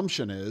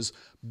assumption is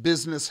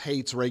business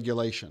hates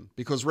regulation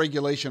because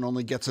regulation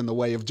only gets in the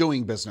way of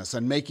doing business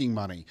and making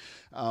money.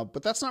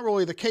 But that's not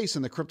really the case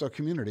in the crypto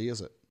community,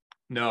 is it?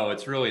 No,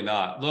 it's really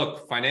not.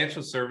 Look,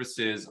 financial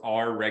services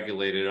are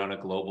regulated on a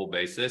global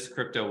basis.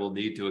 Crypto will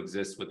need to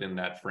exist within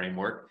that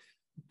framework.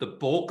 The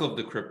bulk of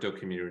the crypto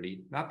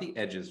community, not the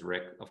edges,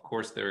 Rick, of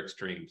course they're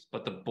extremes,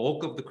 but the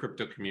bulk of the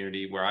crypto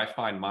community where I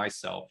find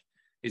myself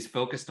is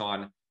focused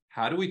on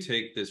how do we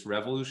take this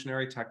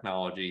revolutionary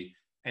technology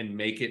and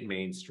make it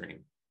mainstream?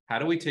 How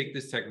do we take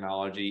this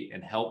technology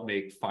and help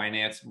make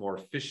finance more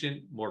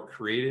efficient, more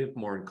creative,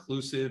 more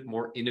inclusive,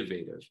 more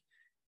innovative?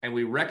 And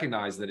we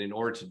recognize that in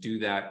order to do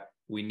that,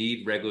 we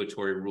need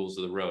regulatory rules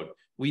of the road.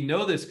 We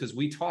know this because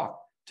we talk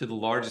to the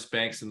largest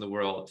banks in the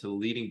world, to the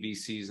leading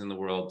VCs in the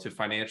world, to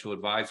financial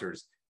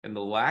advisors, and the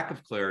lack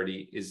of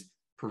clarity is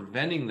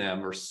preventing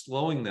them or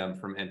slowing them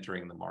from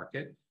entering the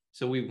market.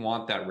 So we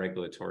want that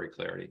regulatory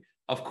clarity.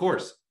 Of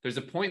course, there's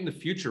a point in the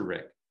future,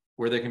 Rick,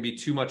 where there can be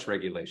too much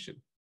regulation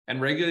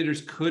and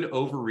regulators could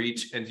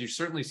overreach. And you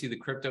certainly see the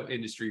crypto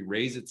industry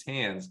raise its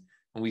hands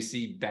when we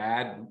see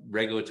bad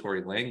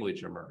regulatory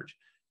language emerge.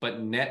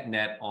 But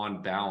net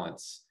on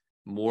balance,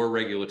 more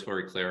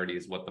regulatory clarity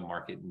is what the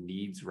market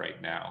needs right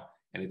now.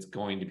 And it's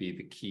going to be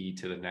the key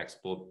to the next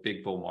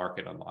big bull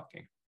market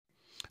unlocking.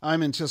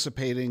 I'm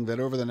anticipating that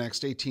over the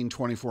next 18,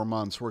 24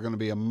 months, we're going to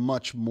be a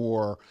much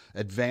more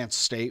advanced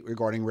state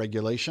regarding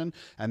regulation.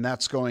 And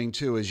that's going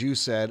to, as you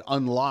said,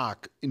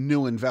 unlock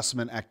new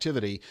investment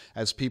activity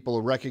as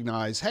people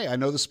recognize, hey, I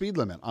know the speed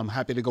limit. I'm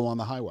happy to go on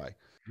the highway.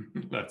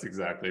 That's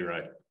exactly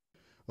right.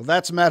 Well,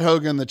 that's Matt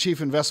Hogan, the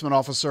Chief Investment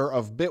Officer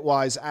of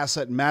Bitwise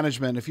Asset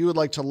Management. If you would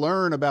like to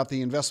learn about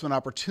the investment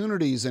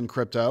opportunities in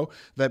crypto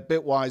that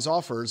Bitwise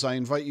offers, I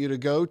invite you to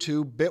go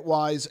to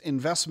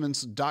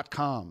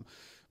bitwiseinvestments.com.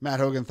 Matt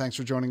Hogan, thanks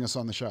for joining us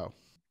on the show.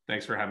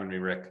 Thanks for having me,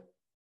 Rick.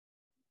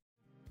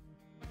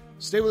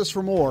 Stay with us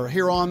for more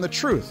here on The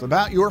Truth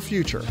About Your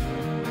Future.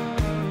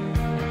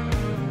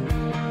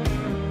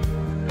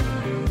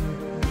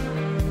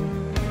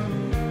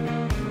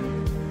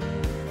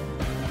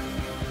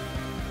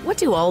 What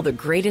do all the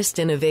greatest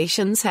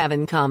innovations have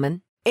in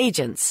common?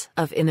 Agents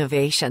of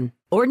innovation.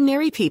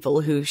 Ordinary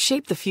people who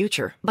shape the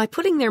future by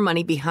putting their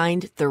money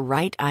behind the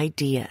right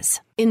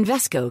ideas.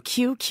 Invesco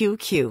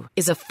QQQ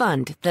is a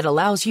fund that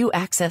allows you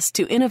access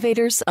to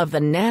innovators of the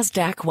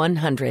NASDAQ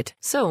 100.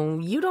 So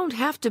you don't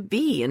have to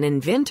be an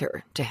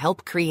inventor to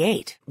help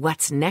create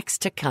what's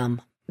next to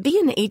come. Be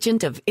an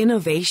agent of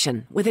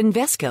innovation with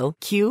Invesco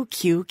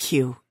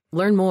QQQ.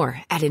 Learn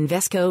more at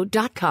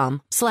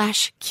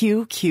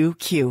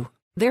Invesco.com/QQQ.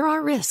 There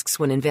are risks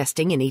when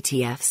investing in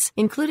ETFs,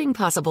 including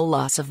possible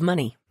loss of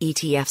money.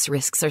 ETFs'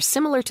 risks are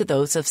similar to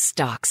those of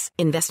stocks.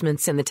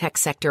 Investments in the tech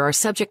sector are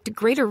subject to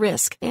greater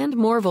risk and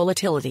more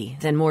volatility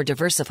than more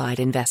diversified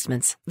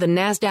investments. The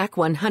NASDAQ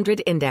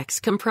 100 Index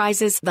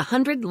comprises the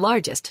 100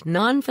 largest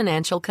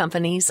non-financial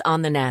companies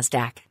on the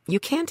NASDAQ.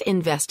 You can't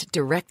invest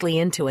directly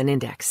into an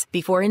index.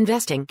 Before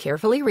investing,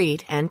 carefully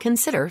read and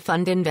consider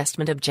fund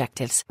investment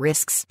objectives,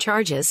 risks,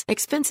 charges,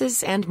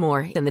 expenses, and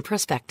more in the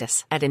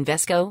prospectus at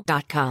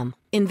Invesco.com.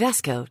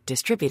 Invesco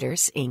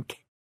Distributors, Inc.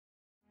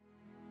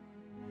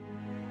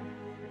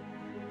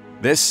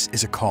 This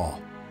is a call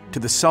to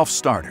the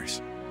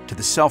self-starters, to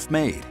the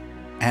self-made,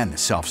 and the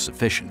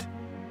self-sufficient.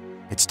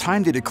 It's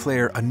time to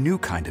declare a new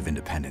kind of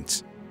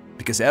independence,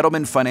 because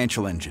Edelman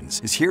Financial Engines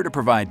is here to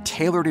provide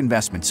tailored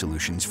investment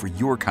solutions for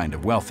your kind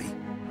of wealthy.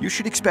 You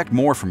should expect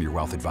more from your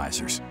wealth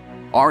advisors.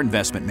 Our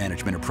investment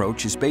management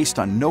approach is based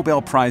on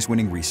Nobel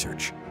Prize-winning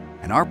research,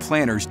 and our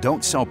planners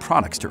don't sell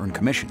products to earn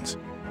commissions.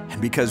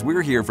 And because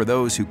we're here for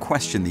those who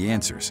question the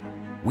answers,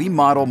 we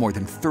model more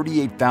than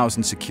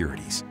 38,000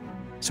 securities,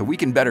 so we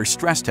can better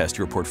stress test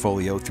your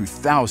portfolio through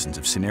thousands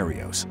of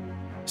scenarios.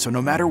 So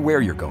no matter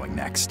where you're going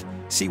next,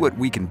 see what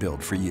we can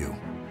build for you.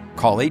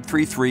 Call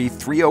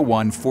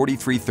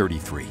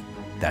 833-301-4333.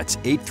 That's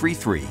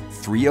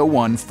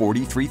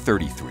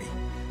 833-301-4333.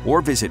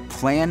 Or visit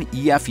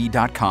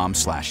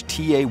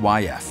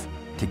planefe.com/TAYF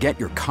to get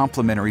your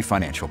complimentary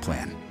financial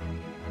plan.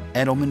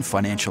 Edelman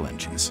Financial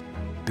Engines,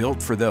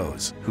 built for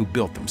those who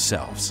built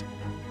themselves.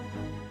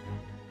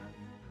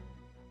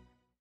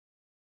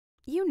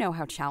 You know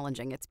how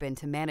challenging it's been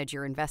to manage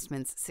your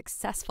investments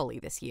successfully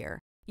this year.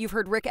 You've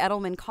heard Rick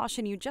Edelman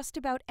caution you just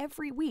about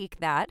every week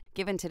that,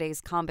 given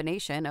today's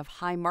combination of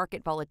high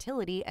market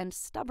volatility and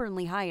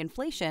stubbornly high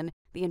inflation,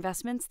 the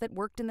investments that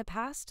worked in the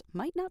past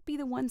might not be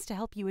the ones to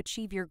help you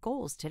achieve your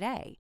goals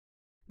today.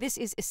 This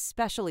is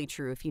especially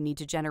true if you need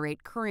to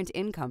generate current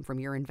income from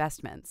your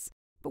investments.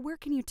 But where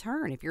can you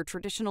turn if your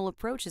traditional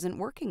approach isn't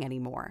working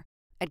anymore?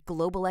 At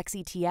Global X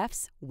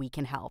ETFs, we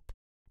can help.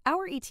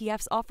 Our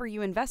ETFs offer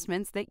you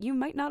investments that you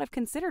might not have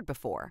considered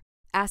before.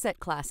 Asset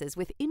classes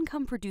with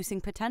income-producing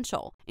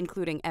potential,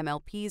 including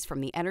MLPs from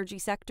the energy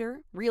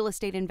sector, real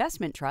estate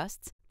investment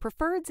trusts,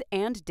 preferreds,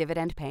 and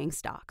dividend-paying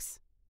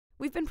stocks.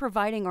 We've been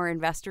providing our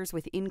investors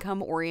with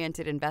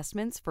income-oriented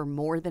investments for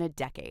more than a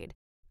decade.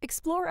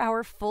 Explore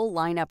our full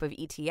lineup of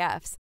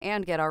ETFs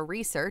and get our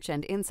research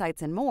and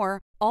insights and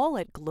more all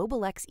at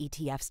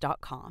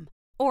globalxetfs.com.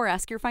 Or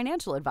ask your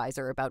financial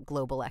advisor about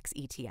GlobalX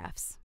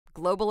ETFs.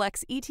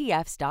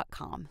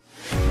 globalxetfs.com.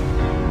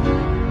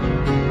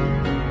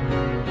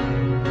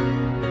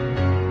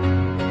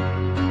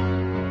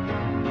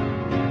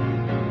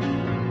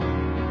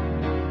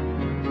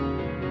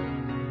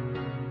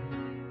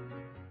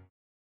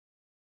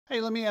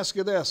 Hey, let me ask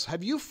you this.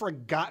 Have you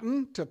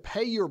forgotten to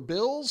pay your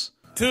bills?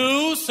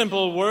 2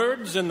 simple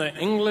words in the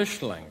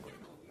English language.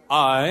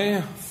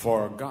 I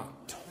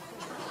forgot.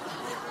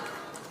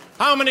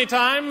 How many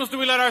times do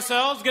we let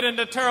ourselves get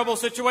into terrible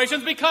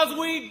situations because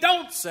we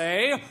don't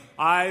say,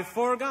 I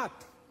forgot?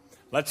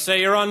 Let's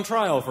say you're on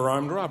trial for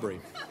armed robbery.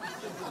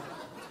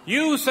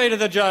 You say to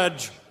the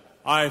judge,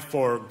 I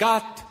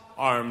forgot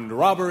armed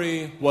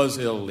robbery was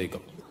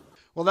illegal.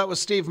 Well, that was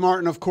Steve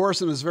Martin, of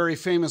course, in his very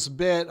famous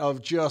bit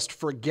of just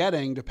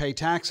forgetting to pay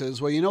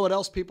taxes. Well, you know what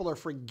else people are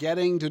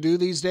forgetting to do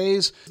these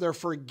days? They're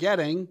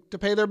forgetting to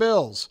pay their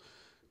bills.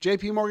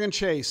 JP Morgan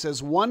Chase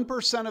says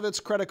 1% of its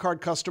credit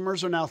card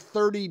customers are now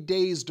 30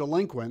 days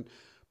delinquent.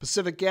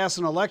 Pacific Gas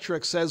and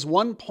Electric says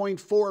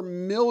 1.4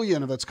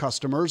 million of its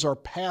customers are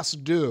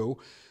past due.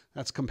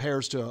 That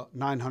compares to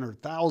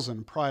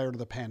 900,000 prior to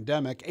the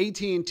pandemic.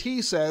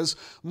 AT&T says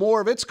more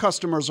of its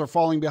customers are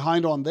falling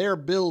behind on their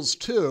bills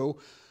too.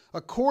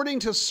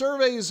 According to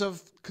surveys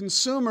of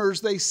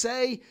consumers, they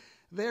say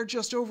they're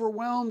just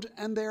overwhelmed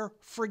and they're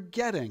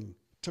forgetting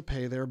to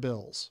pay their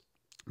bills.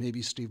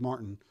 Maybe Steve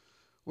Martin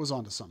was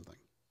onto something.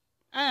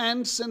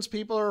 And since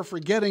people are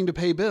forgetting to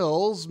pay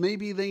bills,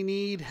 maybe they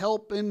need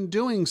help in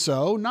doing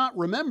so, not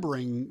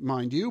remembering,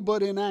 mind you,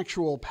 but in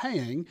actual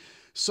paying.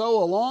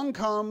 So along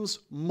comes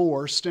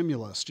more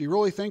stimulus. Do you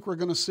really think we're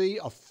going to see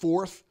a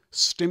 4th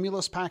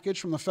stimulus package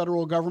from the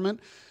federal government?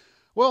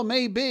 Well,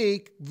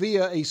 maybe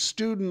via a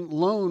student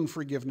loan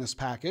forgiveness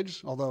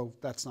package, although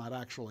that's not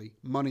actually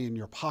money in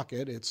your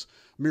pocket. It's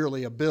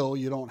merely a bill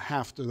you don't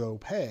have to go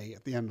pay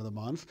at the end of the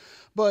month.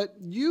 But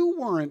you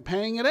weren't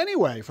paying it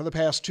anyway for the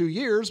past 2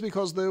 years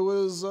because there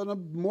was a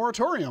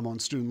moratorium on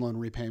student loan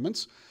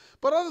repayments.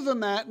 But other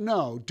than that,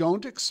 no,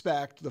 don't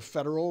expect the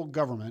federal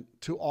government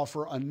to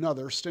offer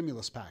another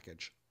stimulus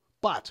package.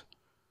 But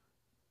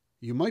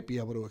you might be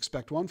able to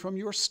expect one from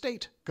your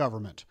state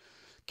government.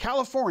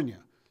 California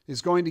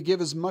is going to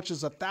give as much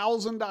as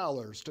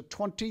 $1,000 to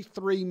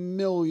 23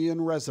 million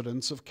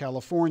residents of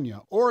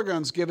California.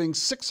 Oregon's giving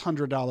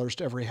 $600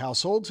 to every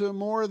household, to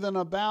more than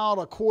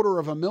about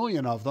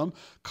 250,000 of them.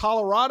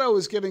 Colorado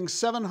is giving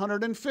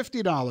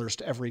 $750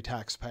 to every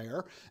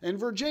taxpayer. In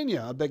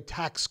Virginia, a big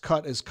tax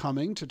cut is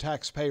coming to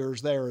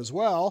taxpayers there as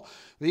well.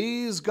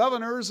 These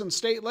governors and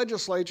state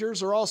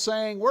legislatures are all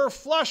saying, we're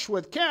flush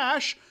with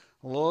cash.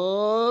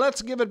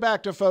 Let's give it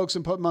back to folks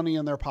and put money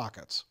in their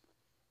pockets.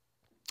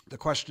 The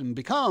question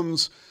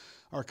becomes,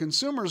 are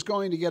consumers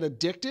going to get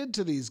addicted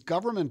to these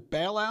government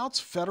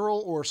bailouts, federal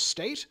or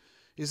state?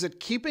 Is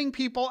it keeping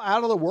people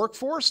out of the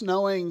workforce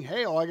knowing,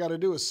 hey, all I got to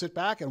do is sit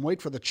back and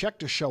wait for the check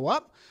to show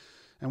up?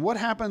 And what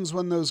happens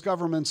when those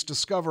governments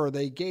discover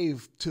they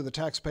gave to the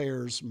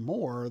taxpayers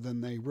more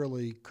than they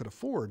really could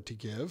afford to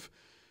give?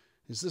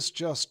 Is this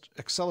just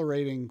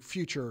accelerating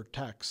future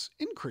tax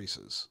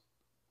increases?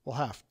 We'll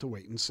have to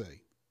wait and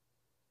see,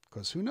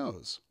 because who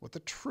knows what the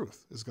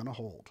truth is going to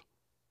hold.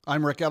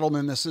 I'm Rick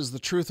Edelman. This is The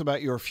Truth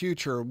About Your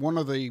Future. One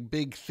of the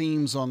big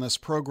themes on this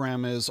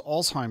program is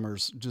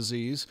Alzheimer's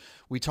disease.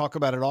 We talk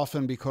about it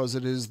often because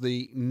it is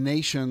the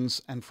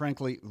nation's and,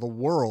 frankly, the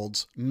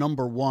world's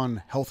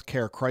 #1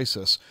 healthcare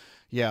crisis.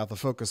 Yeah, the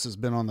focus has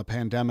been on the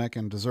pandemic,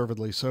 and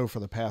deservedly so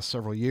for the past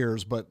several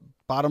years. But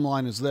bottom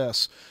line is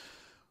this: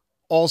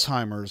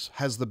 Alzheimer's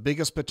has the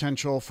biggest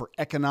potential for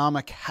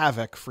economic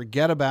havoc.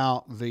 Forget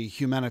about the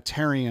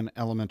humanitarian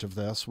element of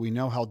this. We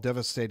know how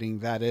devastating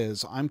that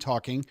is. I'm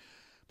talking,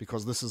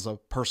 because this is a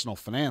personal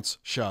finance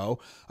show,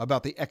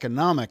 about the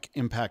economic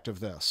impact of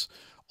this.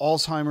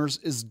 Alzheimer's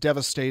is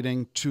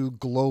devastating to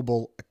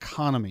global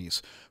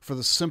economies for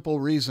the simple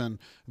reason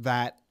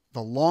that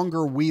the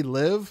longer we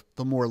live,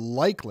 the more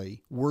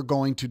likely we're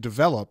going to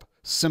develop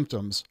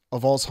symptoms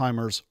of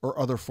Alzheimer's or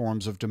other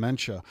forms of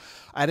dementia.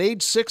 At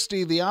age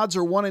 60, the odds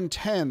are 1 in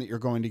 10 that you're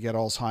going to get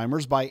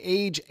Alzheimer's. By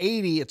age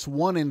 80, it's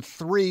 1 in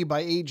 3.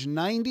 By age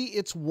 90,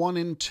 it's 1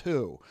 in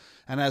 2.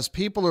 And as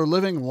people are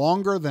living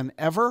longer than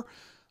ever,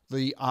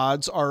 the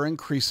odds are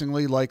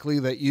increasingly likely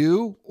that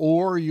you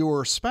or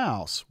your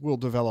spouse will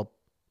develop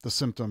the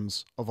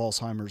symptoms of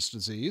Alzheimer's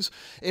disease.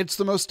 It's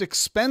the most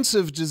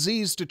expensive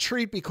disease to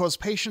treat because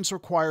patients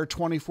require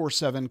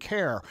 24/7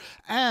 care,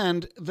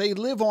 and they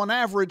live on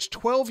average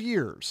 12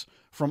 years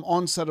from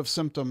onset of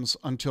symptoms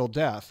until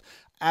death.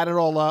 Add it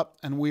all up,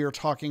 and we are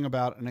talking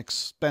about an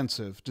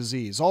expensive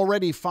disease.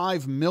 Already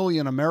 5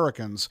 million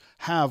Americans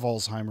have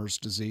Alzheimer's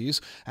disease,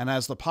 and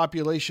as the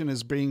population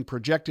is being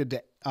projected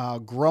to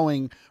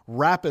growing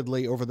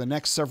rapidly over the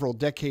next several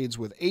decades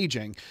with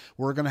aging,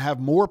 we're going to have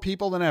more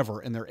people than ever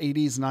in their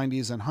 80s,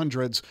 90s, and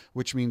 100s,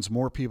 which means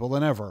more people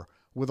than ever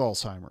with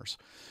Alzheimer's.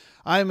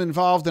 I am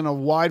involved in a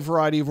wide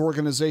variety of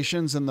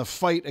organizations in the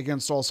fight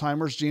against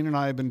Alzheimer's. Jean and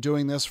I have been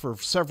doing this for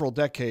several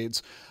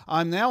decades.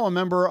 I'm now a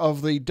member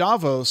of the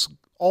Davos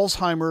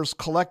Alzheimer's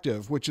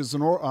Collective, which is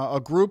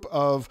a group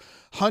of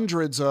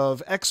hundreds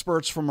of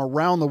experts from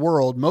around the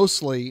world,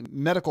 mostly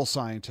medical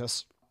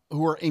scientists,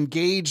 who are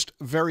engaged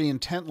very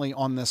intently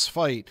on this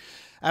fight.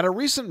 At a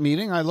recent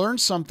meeting, I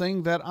learned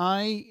something that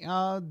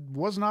I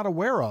was not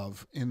aware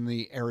of in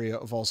the area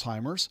of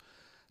Alzheimer's.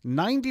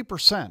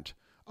 90%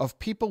 of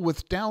people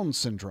with Down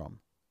syndrome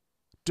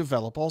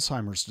develop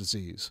Alzheimer's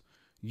disease,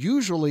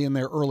 usually in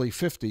their early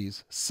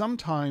 50s,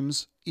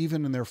 sometimes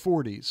even in their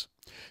 40s.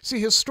 See,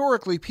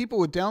 historically, people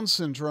with Down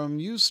syndrome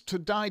used to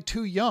die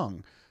too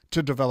young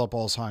to develop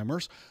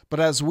Alzheimer's,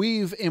 but as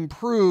we've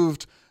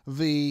improved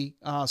the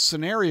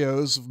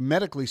scenarios,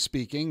 medically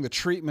speaking, the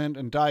treatment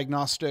and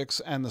diagnostics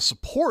and the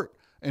support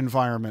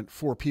environment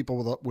for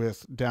people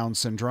with Down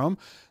syndrome,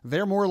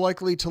 they're more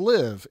likely to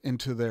live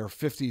into their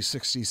 50s,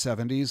 60s,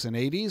 70s, and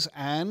 80s,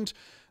 and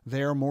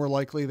they're more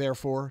likely,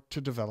 therefore, to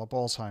develop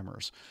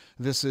Alzheimer's.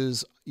 This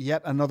is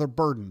yet another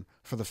burden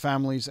for the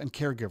families and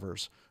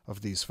caregivers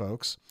of these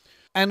folks.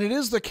 And it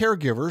is the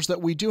caregivers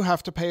that we do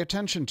have to pay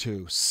attention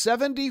to.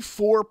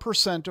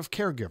 74% of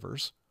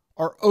caregivers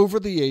are over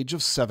the age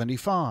of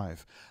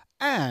 75,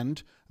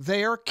 and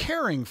they are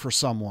caring for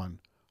someone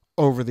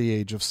over the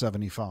age of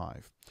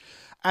 75.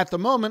 At the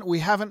moment, we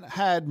haven't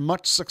had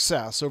much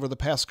success over the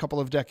past couple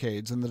of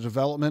decades in the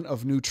development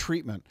of new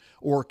treatment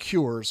or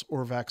cures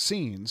or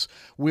vaccines.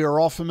 We are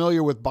all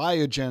familiar with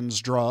Biogen's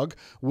drug,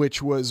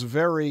 which was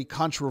very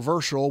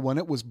controversial when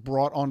it was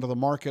brought onto the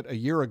market a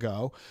year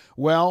ago.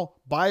 Well,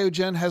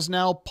 Biogen has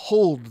now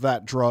pulled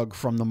that drug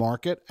from the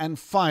market and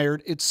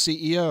fired its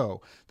CEO.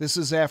 This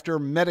is after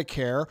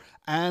Medicare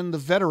and the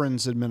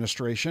Veterans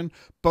Administration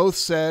both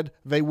said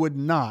they would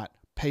not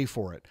pay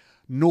for it,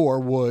 nor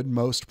would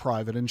most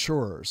private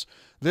insurers.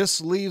 This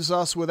leaves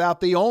us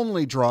without the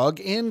only drug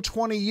in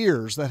 20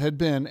 years that had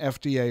been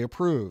FDA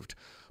approved.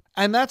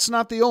 And that's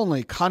not the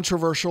only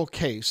controversial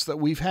case that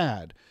we've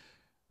had.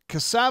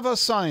 Cassava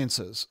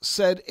Sciences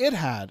said it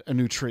had a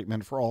new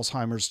treatment for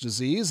Alzheimer's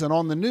disease, and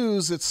on the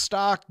news, its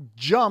stock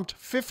jumped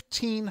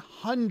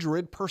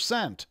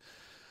 1,500%.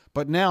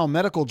 But now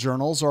medical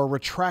journals are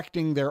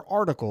retracting their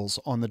articles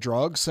on the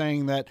drug,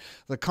 saying that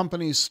the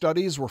company's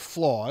studies were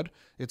flawed,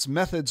 its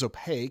methods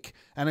opaque,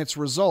 and its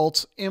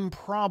results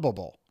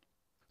improbable.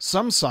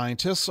 Some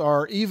scientists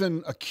are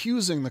even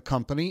accusing the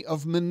company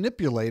of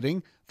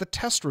manipulating the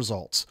test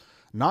results.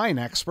 9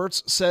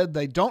 experts said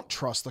they don't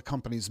trust the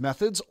company's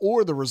methods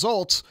or the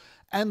results,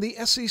 and the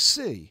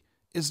SEC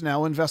is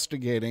now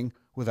investigating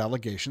with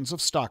allegations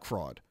of stock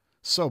fraud.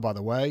 So, by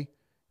the way,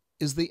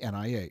 is the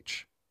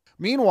NIH.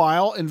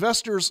 Meanwhile,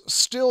 investors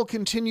still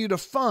continue to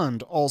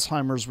fund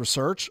Alzheimer's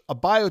research. A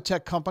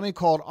biotech company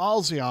called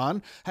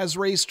Alzheimer has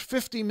raised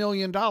 $50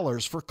 million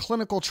for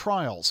clinical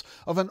trials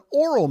of an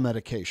oral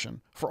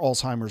medication for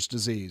Alzheimer's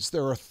disease.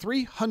 There are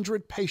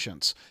 300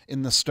 patients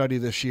in the study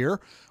this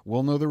year.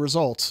 We'll know the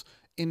results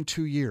in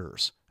 2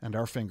 years, and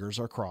our fingers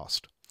are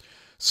crossed.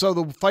 So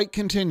the fight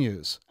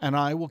continues, and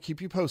I will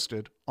keep you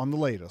posted on the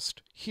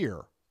latest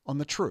here on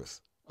The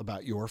Truth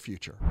About Your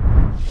Future.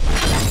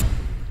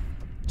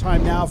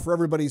 Time now for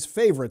everybody's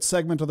favorite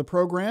segment of the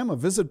program, a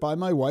visit by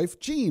my wife,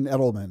 Jean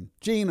Edelman.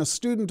 Jean, a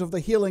student of the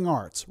healing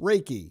arts,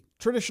 Reiki,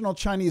 traditional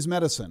Chinese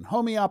medicine,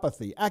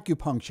 homeopathy,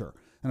 acupuncture,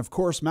 and of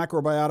course,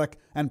 macrobiotic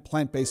and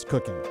plant-based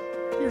cooking.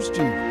 Here's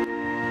Jean.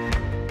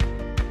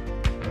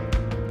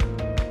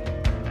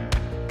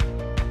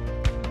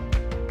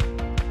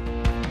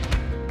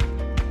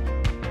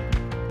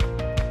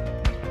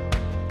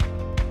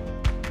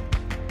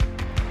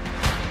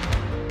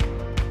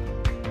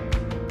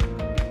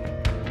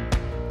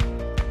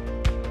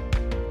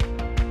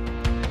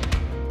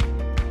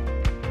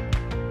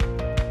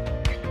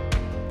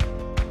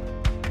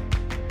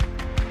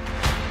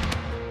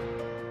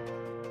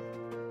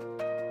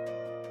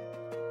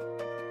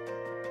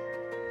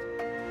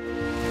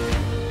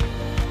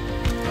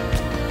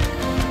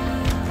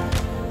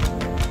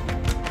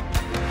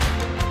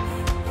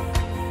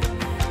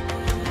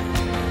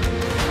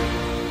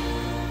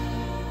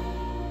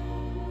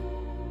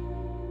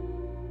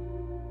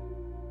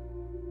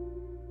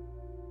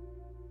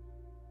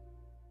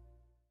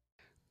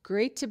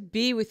 Great to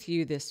be with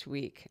you this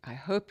week. I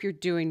hope you're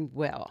doing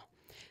well.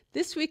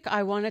 This week,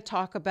 I want to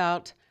talk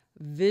about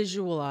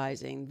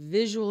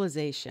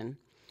visualization.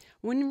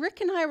 When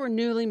Rick and I were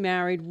newly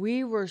married,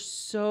 we were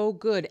so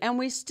good, and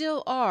we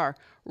still are,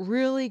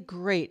 really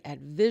great at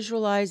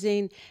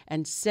visualizing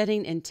and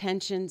setting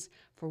intentions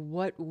for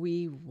what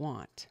we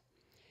want.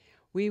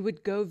 We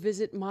would go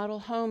visit model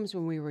homes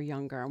when we were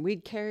younger, and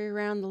we'd carry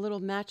around the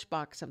little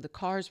matchbox of the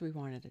cars we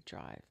wanted to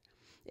drive.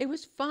 It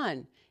was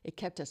fun. It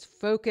kept us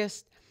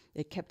focused.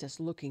 It kept us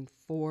looking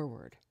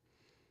forward.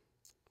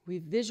 We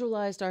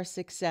visualized our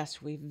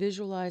success. We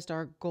visualized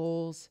our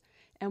goals.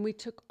 And we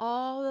took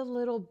all the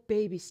little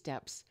baby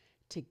steps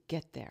to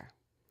get there.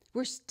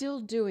 We're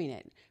still doing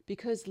it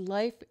because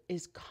life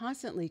is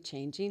constantly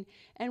changing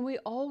and we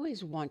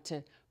always want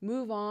to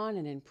move on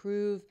and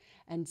improve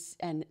and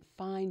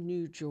find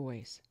new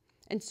joys.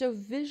 And so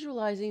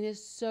visualizing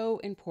is so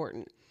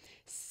important.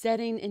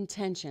 Setting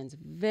intentions,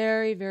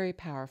 very, very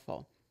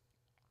powerful.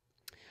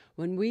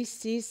 When we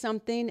see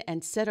something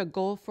and set a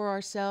goal for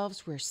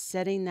ourselves, we're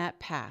setting that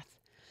path.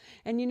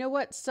 And you know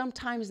what?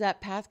 Sometimes that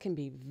path can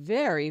be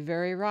very,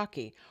 very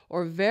rocky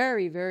or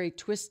very, very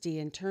twisty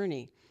and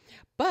turny.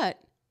 But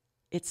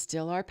it's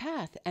still our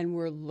path, and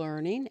we're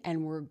learning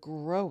and we're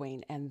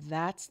growing, and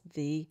that's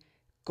the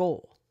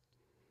goal.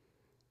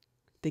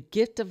 The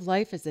gift of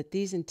life is that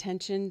these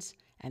intentions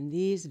and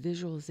these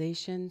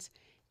visualizations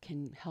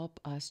can help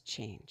us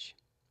change.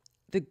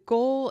 The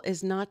goal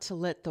is not to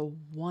let the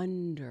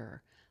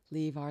wonder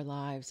leave our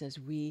lives as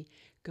we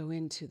go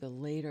into the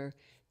later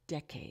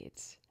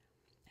decades.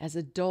 As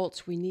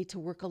adults, we need to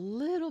work a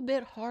little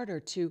bit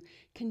harder to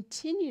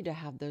continue to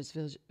have those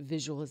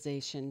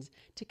visualizations,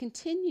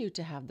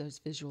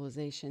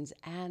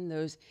 and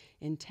those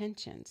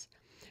intentions,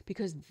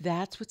 because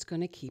that's what's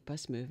going to keep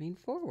us moving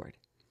forward.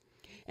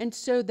 And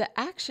so the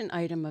action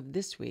item of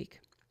this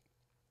week,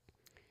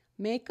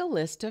 make a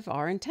list of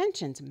our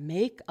intentions.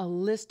 Make a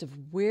list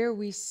of where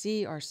we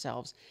see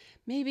ourselves,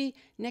 maybe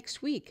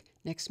next week,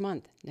 next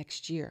month,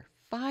 next year,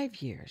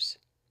 5 years.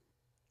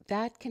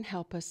 That can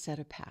help us set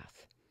a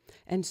path.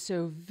 And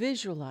so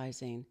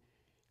visualizing,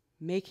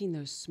 making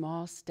those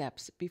small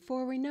steps,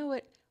 before we know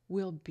it,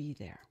 we'll be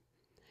there.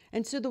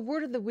 And so the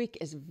word of the week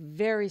is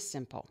very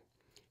simple,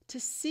 to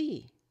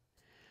see.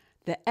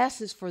 The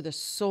S is for the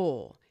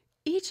soul.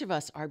 Each of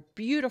us are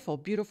beautiful,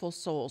 beautiful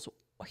souls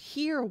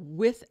here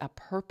with a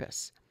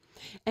purpose.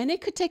 And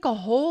it could take a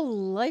whole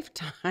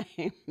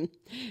lifetime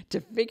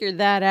to figure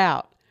that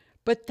out.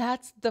 But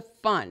that's the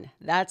fun.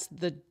 That's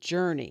the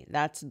journey.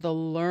 That's the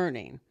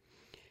learning.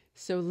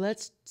 So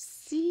let's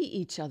see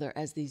each other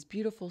as these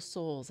beautiful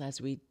souls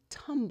as we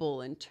tumble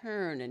and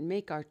turn and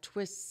make our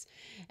twists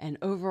and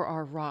over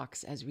our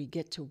rocks as we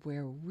get to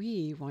where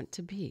we want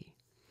to be.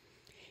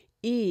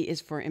 E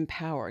is for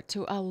empower,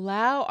 to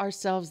allow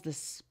ourselves the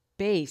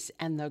space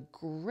and the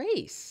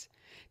grace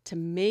to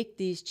make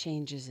these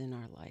changes in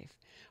our life.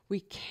 We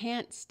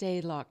can't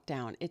stay locked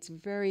down. It's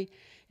very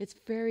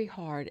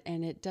hard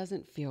and it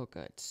doesn't feel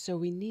good. So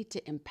we need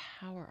to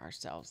empower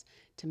ourselves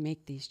to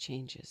make these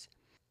changes.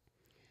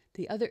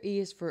 The other E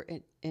is for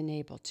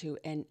enable, to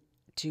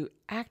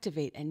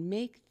activate and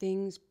make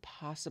things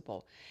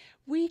possible.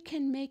 We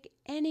can make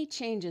any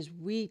changes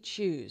we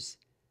choose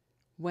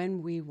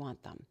when we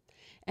want them.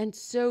 And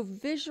so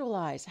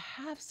visualize,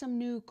 have some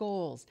new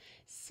goals,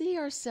 see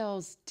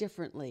ourselves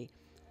differently,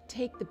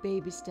 take the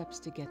baby steps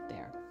to get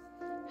there.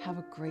 Have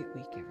a great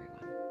week, everyone.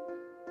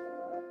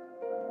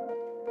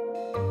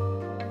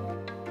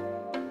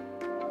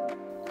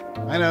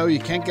 I know you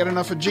can't get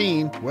enough of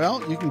Jean.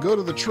 Well, you can go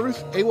to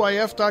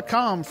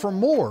thetruthayf.com for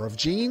more of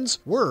Jean's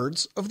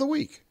Words of the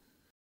Week.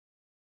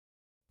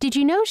 Did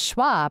you know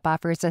Schwab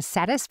offers a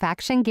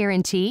satisfaction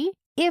guarantee?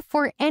 If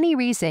for any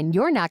reason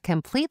you're not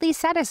completely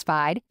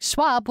satisfied,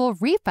 Schwab will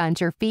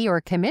refund your fee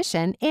or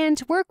commission and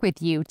work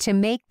with you to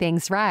make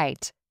things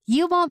right.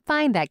 You won't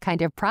find that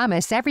kind of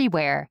promise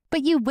everywhere,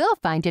 but you will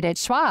find it at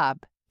Schwab.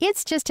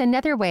 It's just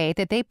another way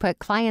that they put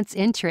clients'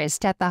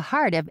 interest at the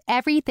heart of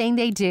everything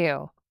they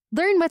do.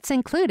 Learn what's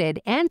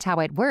included and how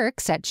it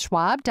works at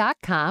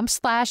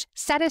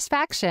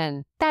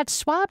schwab.com/satisfaction. That's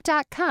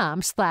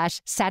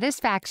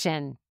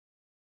schwab.com/satisfaction.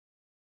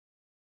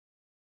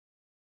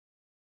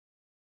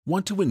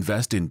 Want to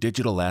invest in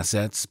digital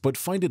assets but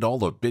find it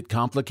all a bit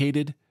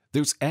complicated?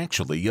 There's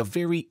actually a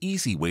very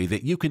easy way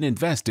that you can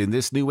invest in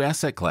this new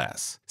asset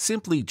class.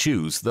 Simply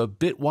choose the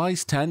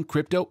Bitwise 10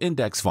 Crypto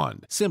Index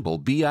Fund, symbol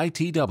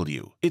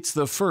BITW. It's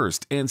the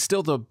first and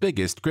still the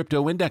biggest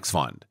crypto index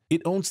fund.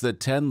 It owns the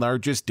 10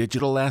 largest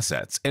digital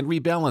assets and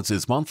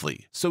rebalances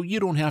monthly, so you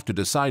don't have to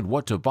decide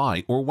what to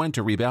buy or when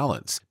to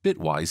rebalance.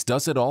 Bitwise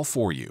does it all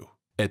for you.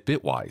 At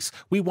Bitwise,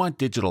 we want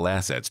digital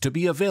assets to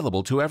be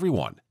available to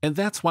everyone, and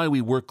that's why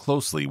we work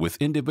closely with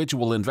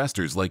individual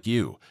investors like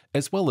you,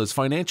 as well as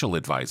financial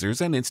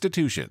advisors and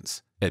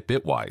institutions. At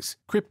Bitwise,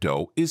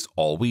 crypto is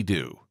all we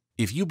do.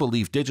 If you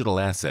believe digital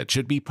assets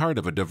should be part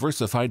of a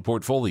diversified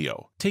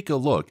portfolio, take a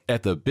look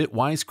at the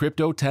Bitwise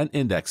Crypto 10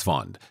 Index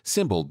Fund,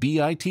 symbol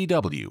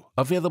BITW,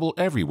 available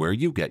everywhere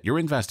you get your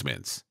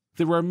investments.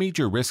 There are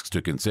major risks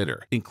to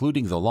consider,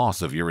 including the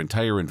loss of your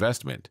entire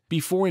investment.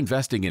 Before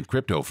investing in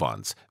crypto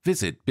funds,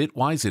 visit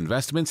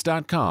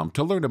bitwiseinvestments.com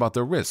to learn about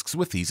the risks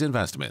with these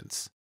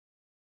investments.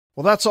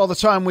 Well, that's all the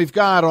time we've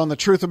got on The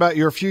Truth About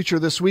Your Future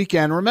this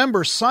weekend.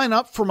 Remember, sign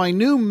up for my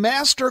new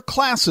master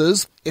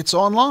classes. It's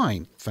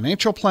online,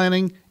 Financial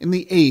Planning in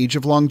the Age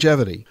of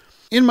Longevity.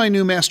 In my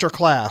new master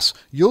class,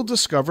 you'll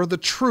discover the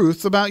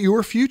truth about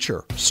your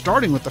future,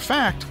 starting with the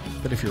fact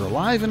that if you're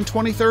alive in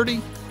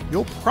 2030,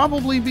 you'll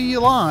probably be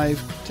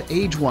alive to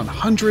age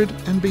 100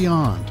 and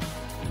beyond.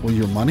 Will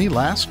your money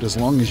last as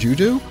long as you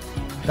do?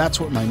 That's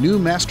what my new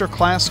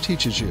masterclass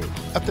teaches you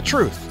at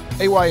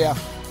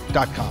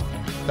thetruthayf.com.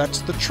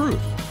 That's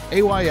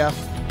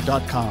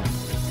thetruthayf.com.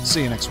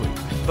 See you next week.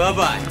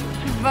 Bye-bye.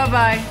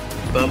 Bye-bye.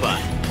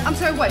 Bye-bye. I'm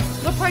sorry, what?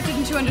 What part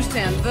didn't you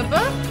understand? The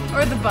buh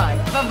or the bye?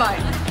 Bye-bye.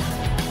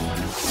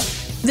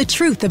 The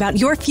Truth About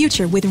Your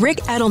Future with Rick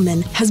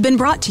Edelman has been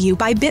brought to you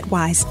by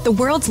Bitwise, the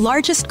world's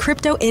largest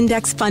crypto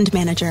index fund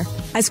manager.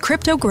 As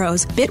crypto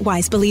grows,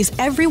 Bitwise believes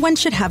everyone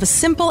should have a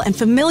simple and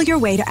familiar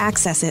way to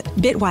access it.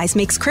 Bitwise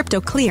makes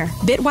crypto clear.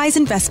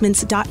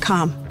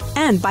 BitwiseInvestments.com.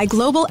 And by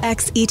Global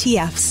X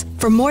ETFs.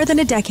 For more than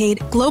a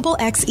decade, Global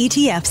X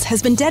ETFs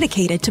has been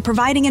dedicated to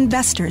providing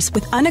investors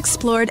with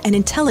unexplored and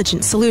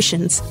intelligent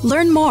solutions.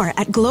 Learn more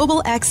at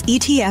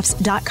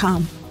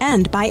globalxetfs.com.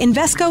 And by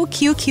Invesco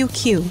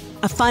QQQ,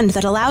 a fund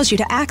that allows you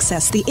to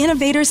access the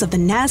innovators of the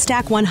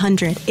NASDAQ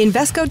 100.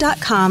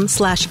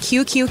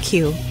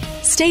 Invesco.com/QQQ.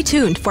 Stay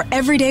tuned for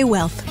Everyday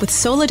Wealth with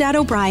Soledad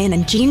O'Brien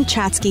and Jean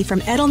Chatzky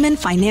from Edelman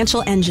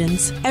Financial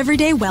Engines.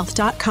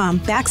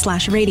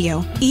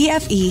 Everydaywealth.com/radio.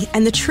 EFE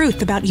and The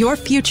Truth About Your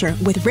Future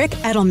with Rick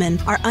Edelman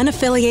are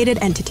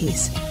unaffiliated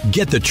entities.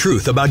 Get the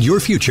truth about your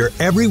future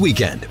every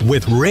weekend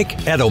with Rick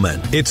Edelman.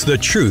 It's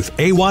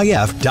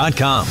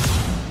thetruthayf.com.